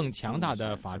更强大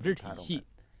的法治体系，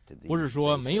不是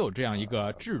说没有这样一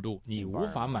个制度你无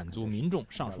法满足民众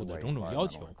上述的种种要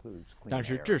求，但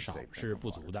是至少是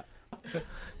不足的。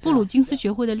布鲁金斯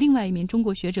学会的另外一名中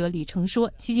国学者李成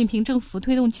说，习近平政府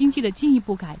推动经济的进一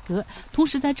步改革，同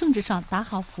时在政治上打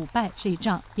好腐败这一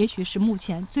仗，也许是目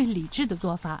前最理智的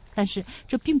做法，但是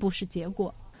这并不是结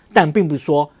果。但并不是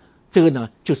说这个呢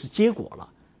就是结果了，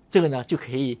这个呢就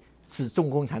可以使中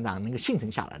国共产党能够幸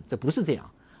存下来，这不是这样。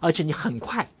而且你很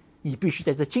快，你必须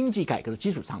在这经济改革的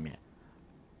基础上面，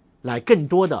来更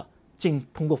多的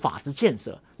通过法治建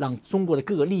设，让中国的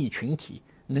各个利益群体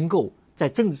能够在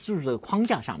政治制度的框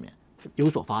架下面有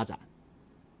所发展，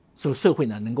所以社会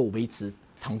呢能够维持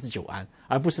长治久安，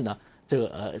而不是呢这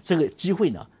个机会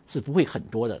呢是不会很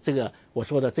多的。这个我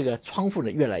说的这个窗户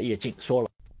呢越来越近，说了。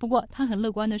不过他很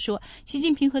乐观地说，习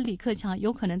近平和李克强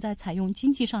有可能在采用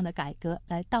经济上的改革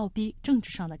来倒逼政治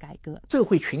上的改革。社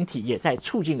会群体也在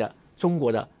促进了中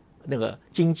国的那个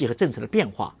经济和政策的变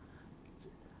化，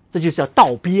这就是叫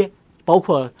倒逼。包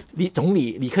括总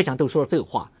理李克强都说了这个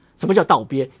话。什么叫倒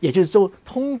逼？也就是说，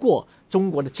通过中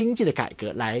国的经济的改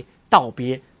革来倒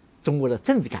逼中国的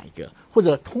政治改革，或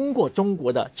者通过中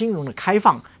国的金融的开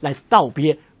放来倒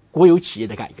逼国有企业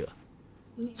的改革。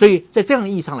所以在这样的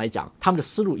意义上来讲，他们的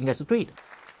思路应该是对的。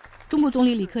中国总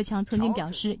理李克强曾经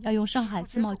表示，要用上海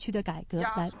自贸区的改革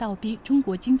来倒逼中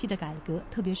国经济的改革，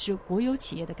特别是国有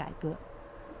企业的改革。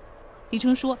李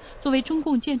成说，作为中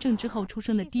共建政之后出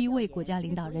生的第一位国家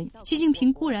领导人，习近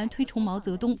平固然推崇毛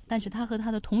泽东，但是他和他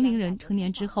的同龄人成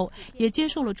年之后，也接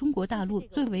受了中国大陆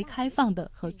最为开放的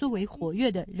和最为活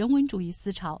跃的人文主义思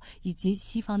潮以及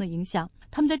西方的影响。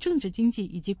他们在政治、经济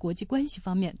以及国际关系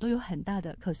方面都有很大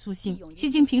的可塑性。习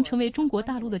近平成为中国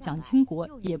大陆的蒋经国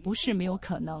也不是没有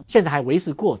可能。现在还为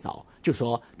时过早，就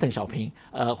说邓小平，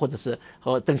或者是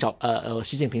和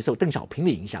习近平受邓小平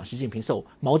的影响，习近平受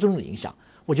毛泽东的影响。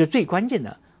我觉得最关键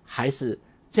的还是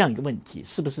这样一个问题，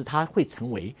是不是他会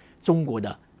成为中国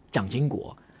的蒋经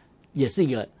国，也是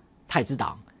一个太子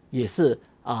党，也是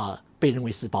被认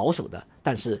为是保守的，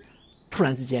但是突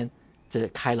然之间这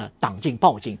开了党禁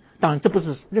报禁，当然这不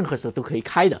是任何时候都可以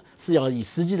开的，是要以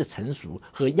时机的成熟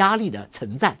和压力的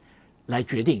存在来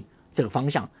决定这个方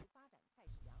向。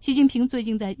习近平最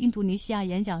近在印度尼西亚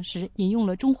演讲时引用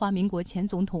了中华民国前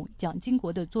总统蒋经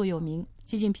国的座右铭。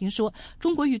习近平说，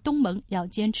中国与东盟要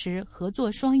坚持合作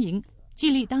双赢，既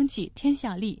利当济天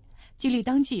下利，既利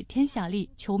当济天下利，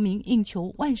求名应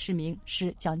求万世名，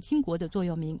是蒋经国的座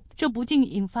右铭。这不禁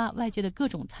引发外界的各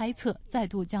种猜测，再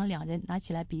度将两人拿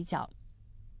起来比较。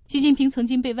习近平曾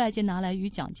经被外界拿来与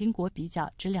蒋经国比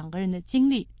较，指两个人的经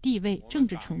历、地位、政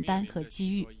治承担和机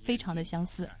遇非常的相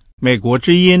似。美国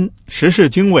之音时事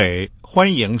经纬，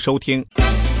欢迎收听。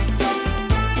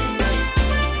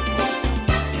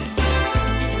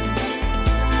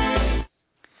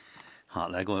好，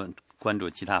来关注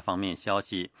其他方面消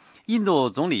息。印度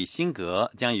总理辛格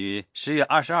将于10月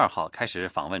22号开始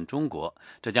访问中国，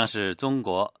这将是中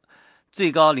国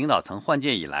最高领导层换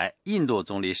届以来印度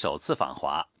总理首次访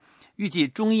华。预计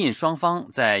中印双方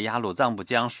在雅鲁藏布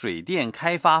江水电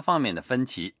开发方面的分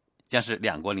歧将是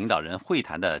两国领导人会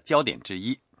谈的焦点之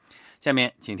一。下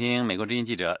面请听美国之音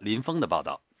记者林峰的报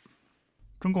道。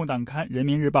中共党刊《人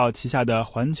民日报》旗下的《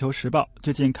环球时报》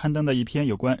最近刊登的一篇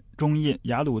有关中印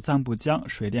雅鲁藏布江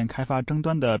水电开发争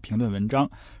端的评论文章，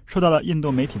受到了印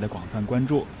度媒体的广泛关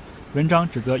注。文章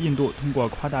指责印度通过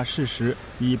夸大事实，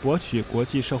以博取国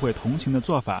际社会同情的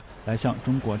做法来向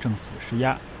中国政府施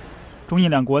压。中印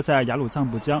两国在雅鲁藏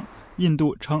布江，印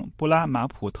度称布拉马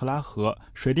普特拉河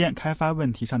水电开发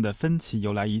问题上的分歧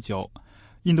由来已久。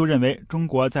印度认为中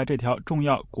国在这条重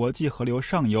要国际河流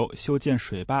上游修建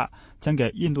水坝，将给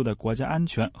印度的国家安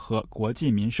全和国际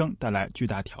民生带来巨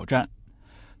大挑战。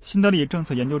新德里政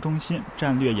策研究中心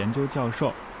战略研究教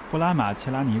授布拉马切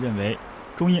拉尼认为，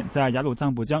中印在雅鲁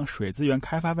藏布江水资源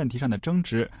开发问题上的争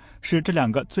执，是这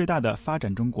两个最大的发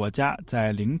展中国家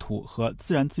在领土和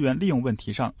自然资源利用问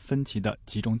题上分歧的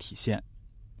集中体现。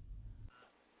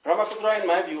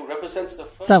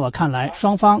在我看来，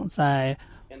双方在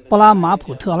布拉马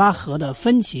普特拉河的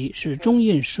分歧是中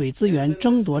印水资源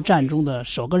争夺战中的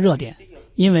首个热点，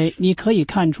因为你可以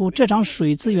看出这场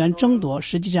水资源争夺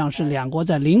实际上是两国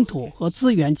在领土和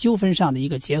资源纠纷上的一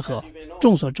个结合。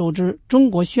众所周知，中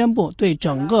国宣布对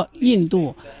整个印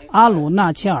度阿鲁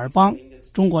纳切尔邦，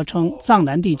中国称藏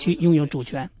南地区拥有主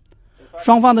权。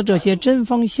双方的这些针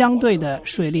锋相对的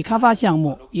水利开发项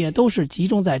目也都是集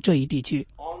中在这一地区。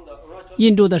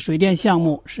印度的水电项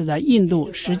目是在印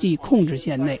度实际控制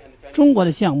线内，中国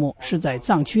的项目是在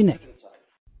藏区内。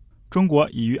中国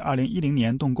已于2010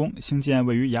年动工兴建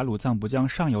位于雅鲁藏布江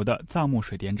上游的藏木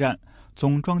水电站，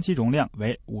总装机容量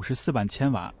为54万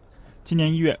千瓦。今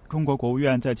年1月，中国国务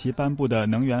院在其颁布的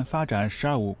能源发展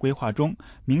“12+5”规划中，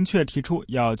明确提出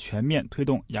要全面推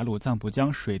动雅鲁藏布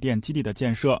江水电基地的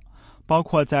建设，包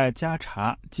括在加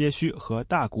查、街须和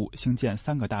大谷兴建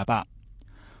3个大坝。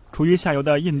处于下游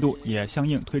的印度也相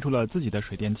应推出了自己的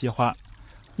水电计划。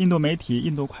印度媒体《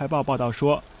印度快报》报道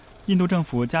说，印度政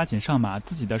府加紧上马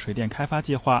自己的水电开发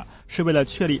计划，是为了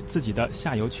确立自己的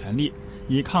下游权利，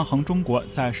以抗衡中国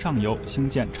在上游兴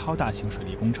建超大型水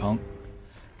利工程。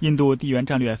印度地缘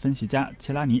战略分析家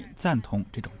切拉尼赞同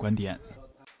这种观点。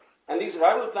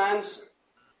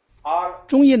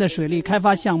中印的水利开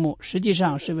发项目实际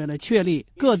上是为了确立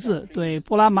各自对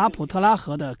布拉马普特拉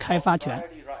河的开发权。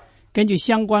根据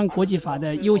相关国际法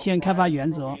的优先开发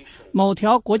原则，某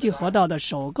条国际河道的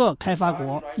首个开发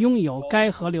国拥有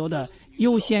该河流的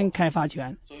优先开发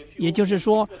权。也就是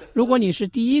说，如果你是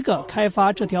第一个开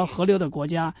发这条河流的国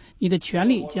家，你的权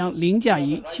利将凌驾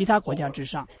于其他国家之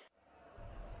上。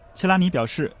切拉尼表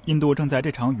示，印度正在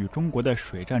这场与中国的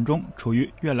水战中处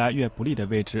于越来越不利的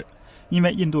位置，因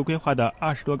为印度规划的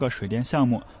20多个水电项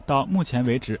目到目前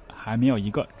为止还没有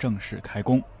一个正式开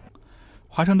工。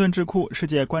华盛顿智库世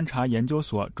界观察研究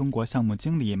所中国项目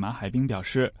经理马海兵表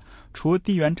示，除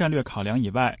地缘战略考量以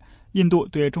外，印度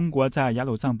对中国在雅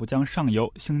鲁藏布江上游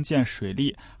兴建水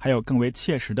利还有更为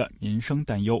切实的民生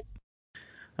担忧。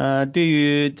对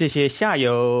于这些下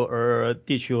游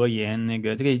地区而言，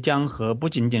这个江河不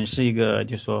仅仅是一个，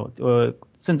就说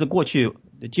甚至过去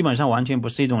基本上完全不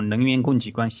是一种能源供给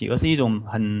关系，而是一种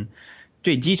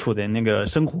最基础的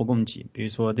生活供给。比如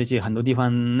说这些很多地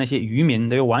方那些渔民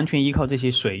都完全依靠这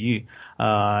些水域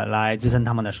来支撑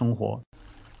他们的生活。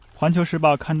环球时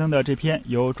报刊登的这篇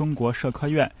由中国社科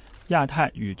院亚太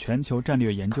与全球战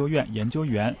略研究院研究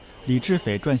员李志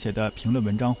斐撰写的评论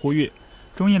文章呼吁，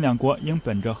中印两国应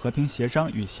本着和平协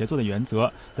商与协作的原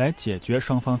则来解决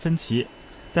双方分歧。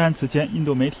但此前印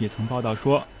度媒体曾报道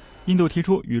说，印度提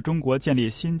出与中国建立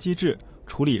新机制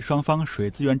处理双方水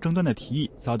资源争端的提议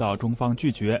遭到中方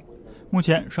拒绝。目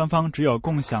前双方只有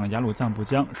共享雅鲁藏布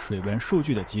江水文数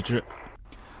据的机制。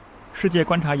世界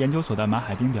观察研究所的马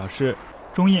海兵表示，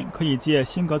中印可以借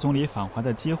辛格总理访华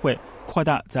的机会扩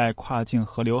大在跨境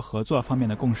河流合作方面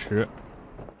的共识。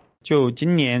就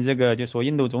今年就说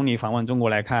印度总理访问中国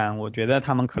来看，我觉得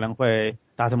他们可能会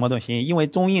达成某种协议，因为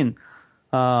中印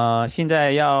现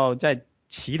在要在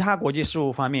其他国际事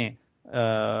务方面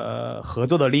合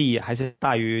作的利益还是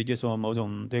大于就说某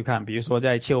种对抗，比如说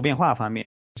在气候变化方面，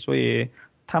所以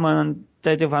他们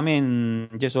在这方面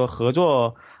就说合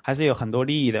作还是有很多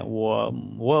利益的。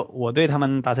我对他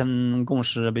们达成共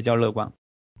识比较乐观。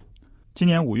今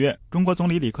年5月，中国总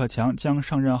理李克强将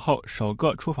上任后首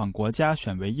个出访国家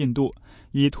选为印度，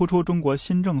以突出中国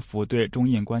新政府对中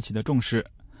印关系的重视。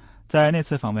在那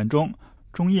次访问中，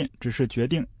中印只是决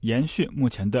定延续目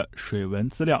前的水文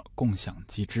资料共享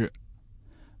机制。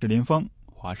是林峰，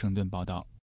华盛顿报道。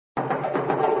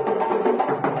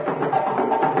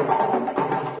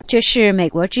这是美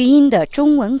国之音的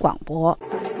中文广播。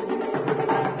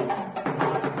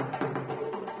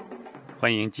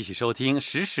欢迎继续收听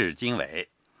时事经纬。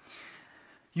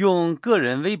用个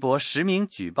人微博实名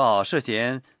举报涉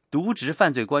嫌渎职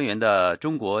犯罪官员的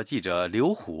中国记者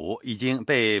刘虎已经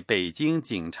被北京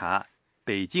检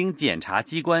察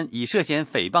机关以涉嫌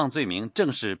诽谤罪名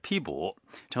正式批捕，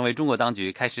成为中国当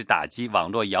局开始打击网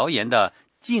络谣言的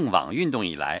净网运动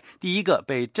以来第一个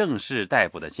被正式逮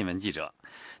捕的新闻记者。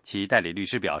其代理律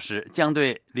师表示，将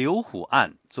对刘虎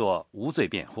案做无罪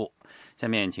辩护。下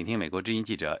面请听美国之音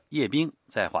记者叶冰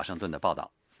在华盛顿的报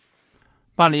道。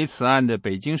办理此案的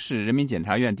北京市人民检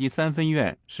察院第3分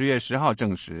院10月10号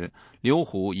证实，刘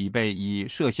虎已被以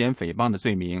涉嫌诽谤的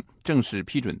罪名正式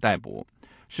批准逮捕。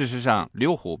事实上，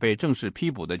刘虎被正式批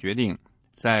捕的决定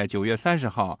在9月30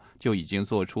号就已经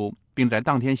做出，并在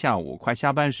当天下午快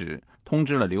下班时通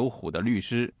知了刘虎的律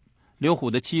师。刘虎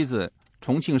的妻子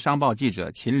重庆商报记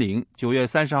者秦玲9月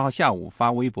30号下午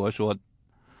发微博说，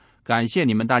感谢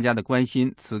你们大家的关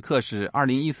心，此刻是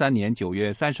2013年9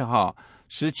月30号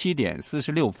17点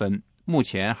46分，目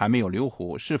前还没有刘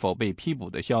虎是否被批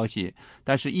捕的消息，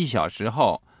但是1小时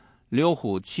后，刘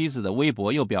虎妻子的微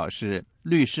博又表示，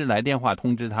律师来电话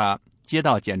通知他，接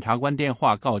到检察官电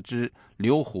话告知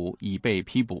刘虎已被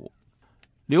批捕。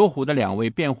刘虎的2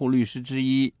位辩护律师之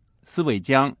一司伟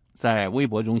江在微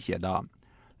博中写道，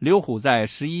刘虎在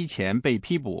11前被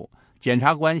批捕，检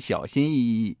察官小心翼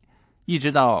翼，一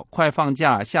直到快放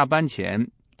假下班前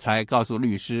才告诉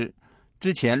律师，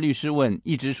之前律师问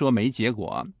一直说没结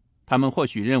果，他们或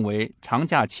许认为长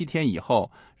假7天以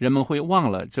后人们会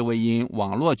忘了这位因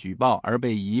网络举报而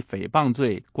被以诽谤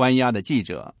罪关押的记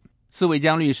者。司伟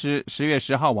江律师10月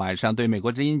10号晚上对美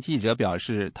国之音记者表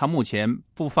示，他目前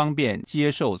不方便接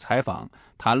受采访，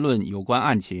谈论有关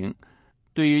案情。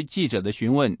对于记者的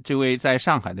询问，这位在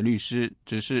上海的律师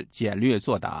只是简略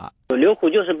作答。刘虎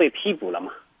就是被批捕了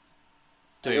嘛，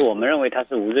对，我们认为他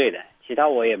是无罪的，其他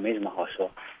我也没什么好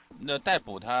说。那逮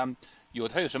捕他有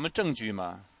什么证据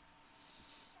吗？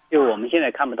就我们现在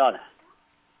看不到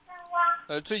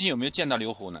的。最近有没有见到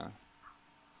刘虎呢？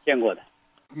见过的。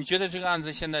你觉得这个案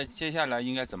子现在接下来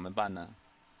应该怎么办呢？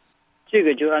这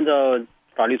个就按照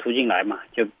法律途径来嘛，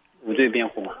就无罪辩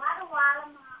护嘛。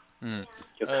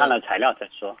就看了材料再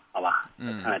说，好吧？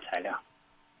看了材料。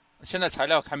现在材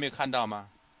料还没有看到吗？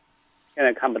现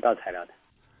在看不到材料的。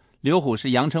刘虎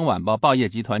是羊城晚报报业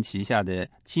集团旗下的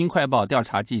新快报调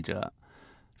查记者，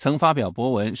曾发表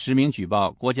博文实名举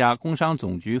报国家工商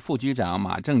总局副局长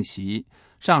马正其、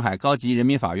上海高级人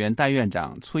民法院代院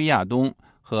长崔亚东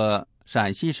和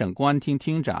陕西省公安厅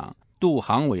厅长杜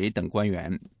航伟等官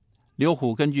员。刘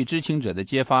虎根据知情者的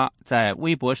揭发，在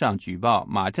微博上举报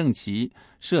马正其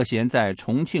涉嫌在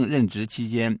重庆任职期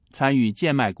间参与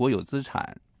贱卖国有资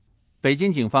产。北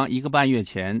京警方1个半月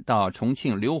前到重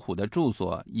庆刘虎的住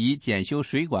所，以检修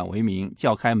水管为名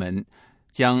叫开门，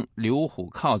将刘虎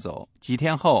铐走。几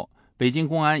天后，北京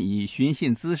公安以寻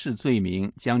衅滋事罪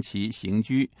名将其刑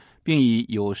拘，并以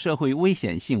有社会危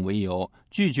险性为由，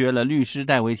拒绝了律师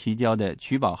代为提交的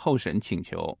取保候审请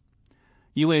求。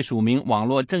一位署名网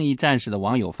络正义战士的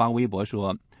网友发微博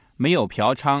说，没有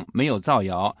嫖娼，没有造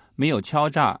谣，没有敲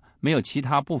诈，没有其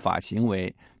他不法行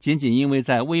为，仅仅因为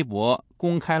在微博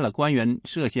公开了官员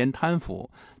涉嫌贪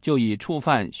腐，就以触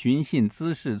犯寻衅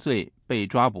滋事罪被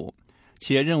抓捕，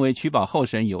且认为取保候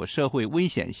审有社会危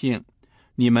险性。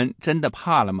你们真的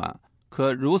怕了吗？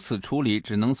可如此处理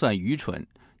只能算愚蠢，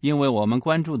因为我们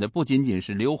关注的不仅仅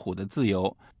是刘虎的自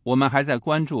由，我们还在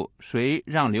关注谁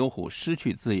让刘虎失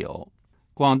去自由。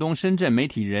广东深圳媒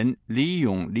体人李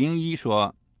永01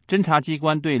说，侦查机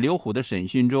关对刘虎的审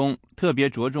讯中特别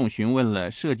着重询问了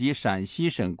涉及陕西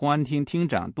省公安厅厅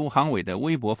长杜航伟的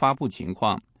微博发布情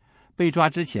况。被抓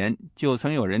之前就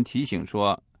曾有人提醒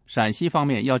说，陕西方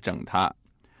面要整他。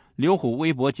刘虎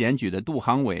微博检举的杜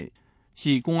航伟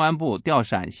系公安部调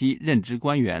陕西任职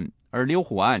官员，而刘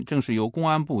虎案正是由公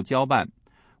安部交办。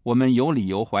我们有理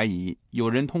由怀疑，有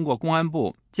人通过公安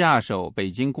部架手北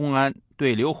京公安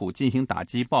对刘虎进行打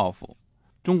击报复。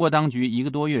中国当局1个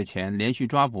多月前连续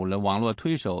抓捕了网络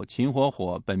推手秦火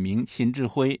火本名秦志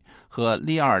辉和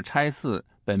利二拆四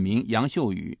本名杨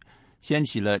秀宇，掀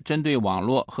起了针对网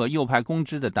络和右派公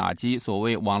知的打击所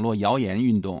谓网络谣言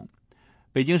运动。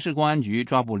北京市公安局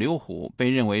抓捕刘虎，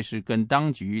被认为是跟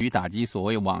当局打击所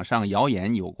谓网上谣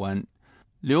言有关。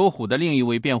刘虎的另一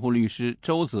位辩护律师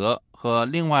周泽和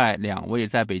另外2位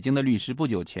在北京的律师不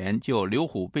久前就刘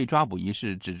虎被抓捕一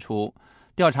事指出，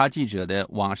调查记者的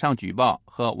网上举报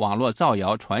和网络造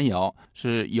谣传谣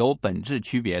是有本质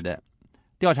区别的。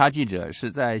调查记者是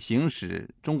在行使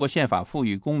中国宪法赋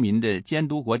予公民的监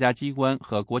督国家机关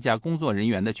和国家工作人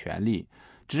员的权利，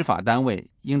执法单位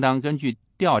应当根据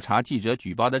调查记者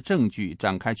举报的证据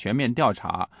展开全面调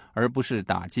查，而不是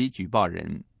打击举报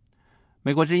人。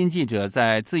美国之音记者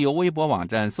在自由微博网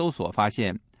站搜索发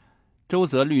现，周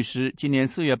泽律师今年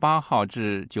4月8号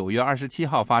至9月27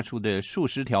号发出的数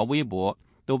十条微博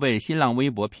都被新浪微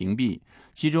博屏蔽，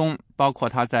其中包括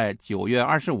他在9月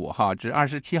25号至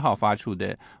27号发出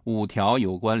的5条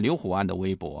有关刘虎案的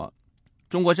微博。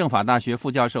中国政法大学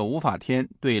副教授吴法天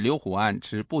对刘虎案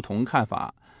持不同看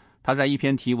法，他在一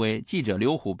篇题为《记者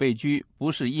刘虎被拘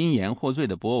不是因言获罪》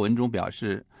的博文中表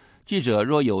示，记者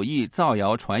若有意造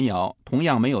谣传谣，同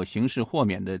样没有刑事豁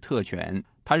免的特权。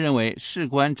他认为事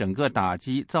关整个打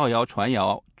击造谣传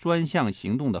谣专项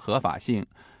行动的合法性，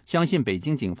相信北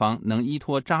京警方能依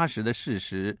托扎实的事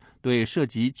实，对涉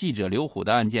及记者刘虎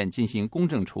的案件进行公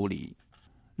正处理。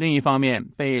另一方面，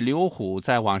被刘虎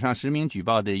在网上实名举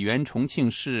报的原重庆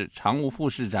市常务副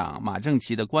市长马正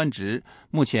其的官职，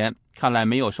目前看来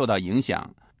没有受到影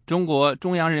响。中国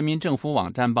中央人民政府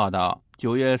网站报道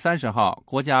，9月30号，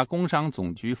国家工商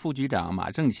总局副局长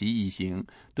马正其一行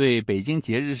对北京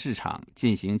节日市场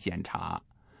进行检查。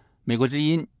美国之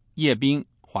音叶冰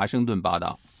华盛顿报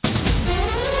道。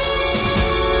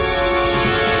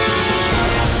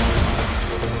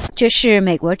这是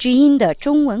美国之音的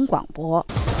中文广播。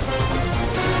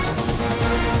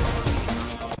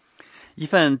一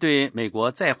份对美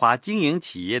国在华经营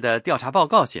企业的调查报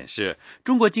告显示，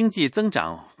中国经济增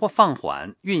长或放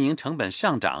缓、运营成本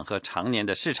上涨和常年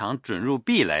的市场准入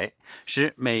壁垒，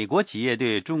使美国企业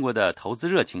对中国的投资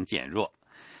热情减弱。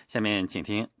下面请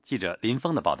听记者林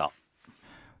峰的报道。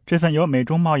这份由美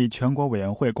中贸易全国委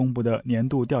员会公布的年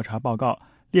度调查报告，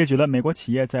列举了美国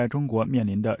企业在中国面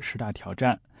临的10大挑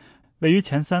战。位于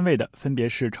前3位的分别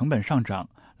是成本上涨、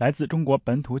来自中国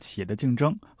本土企业的竞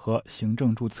争和行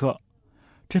政注册。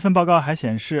这份报告还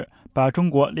显示，把中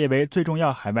国列为最重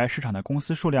要海外市场的公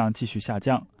司数量继续下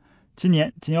降。今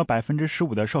年仅有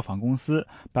 15% 的受访公司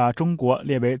把中国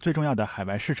列为最重要的海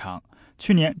外市场，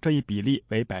去年这一比例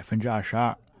为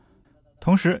 22%。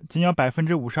同时，仅有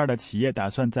 52% 的企业打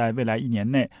算在未来1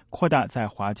年内扩大在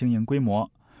华经营规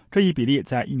模，这一比例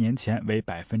在1年前为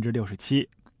 67%。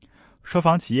受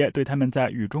访企业对他们在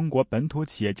与中国本土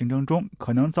企业竞争中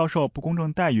可能遭受不公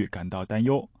正待遇感到担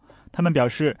忧。他们表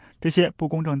示，这些不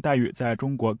公正待遇在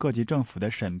中国各级政府的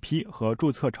审批和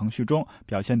注册程序中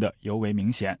表现得尤为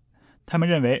明显。他们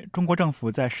认为，中国政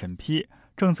府在审批、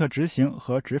政策执行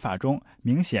和执法中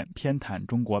明显偏袒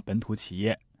中国本土企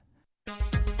业。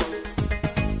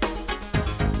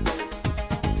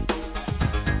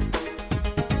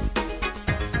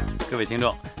各位听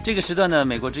众，这个时段的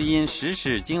美国之音时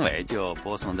事经纬就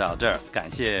播送到这儿，感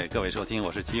谢各位收听，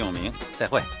我是齐永明，再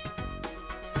会。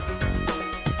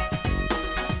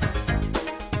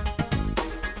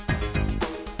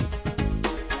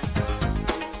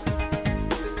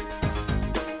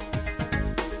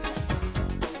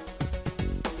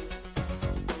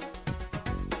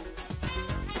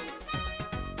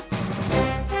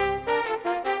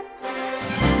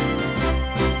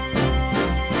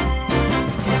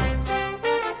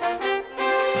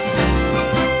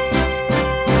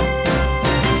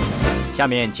下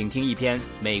面请听一篇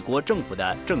美国政府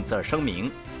的政策声明。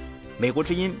美国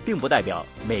之音并不代表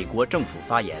美国政府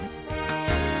发言。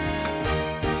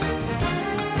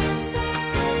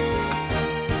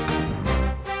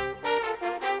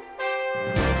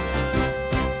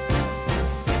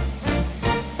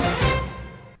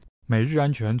美日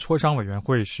安全磋商委员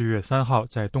会10月3号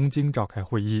在东京召开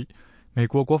会议，美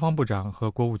国国防部长和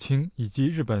国务卿以及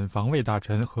日本防卫大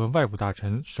臣和外务大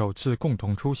臣首次共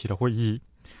同出席了会议。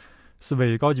4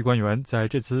位高级官员在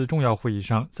这次重要会议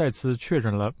上再次确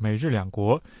认了美日两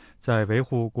国在维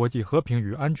护国际和平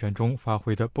与安全中发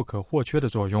挥的不可或缺的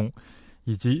作用，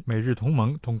以及美日同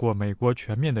盟通过美国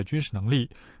全面的军事能力，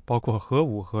包括核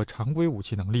武和常规武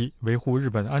器能力，维护日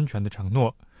本安全的承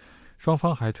诺。双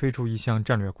方还推出一项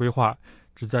战略规划，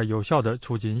旨在有效地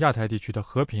促进亚太地区的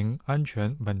和平、安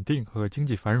全、稳定和经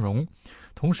济繁荣，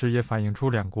同时也反映出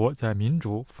两国在民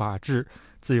主、法治、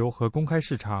自由和公开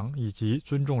市场以及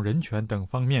尊重人权等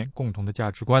方面共同的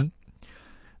价值观。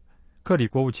克里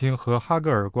国务卿和哈格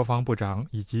尔国防部长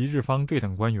以及日方对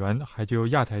等官员还就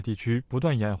亚太地区不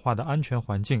断演化的安全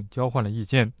环境交换了意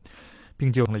见，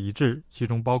并就了一致，其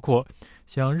中包括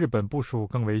向日本部署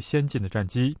更为先进的战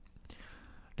机。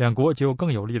两国就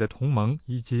更有力的同盟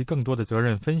以及更多的责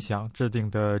任分享制定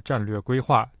的战略规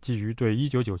划，基于对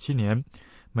1997年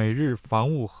美日防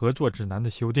务合作指南的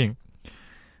修订。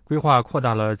规划扩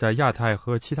大了在亚太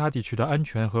和其他地区的安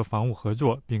全和防务合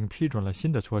作，并批准了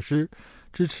新的措施，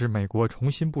支持美国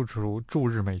重新部署驻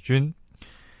日美军。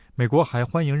美国还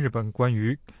欢迎日本关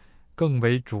于更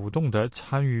为主动地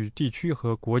参与地区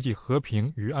和国际和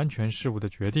平与安全事务的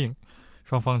决定。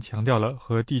双方强调了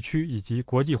和地区以及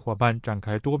国际伙伴展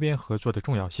开多边合作的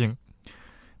重要性。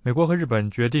美国和日本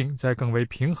决定在更为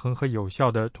平衡和有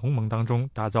效的同盟当中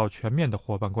打造全面的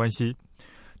伙伴关系。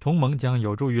同盟将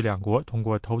有助于两国通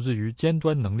过投资于尖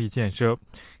端能力建设、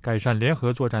改善联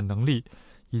合作战能力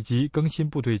以及更新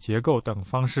部队结构等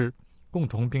方式，共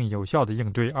同并有效地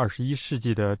应对21世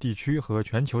纪的地区和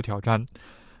全球挑战，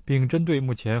并针对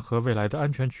目前和未来的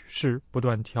安全局势不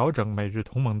断调整美日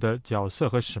同盟的角色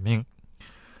和使命。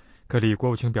克里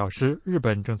国务卿表示，日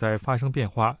本正在发生变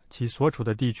化，其所处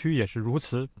的地区也是如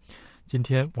此。今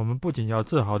天我们不仅要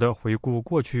自豪地回顾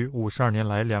过去52年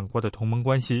来两国的同盟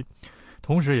关系，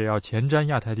同时也要前瞻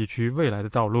亚太地区未来的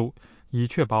道路，以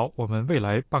确保我们未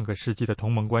来半个世纪的同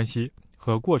盟关系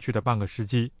和过去的半个世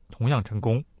纪同样成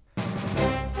功。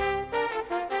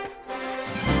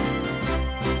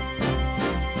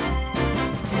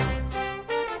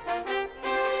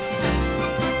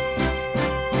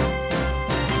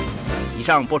以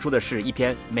上播出的是一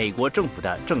篇美国政府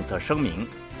的政策声明。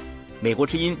美国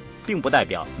之音并不代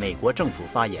表美国政府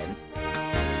发言。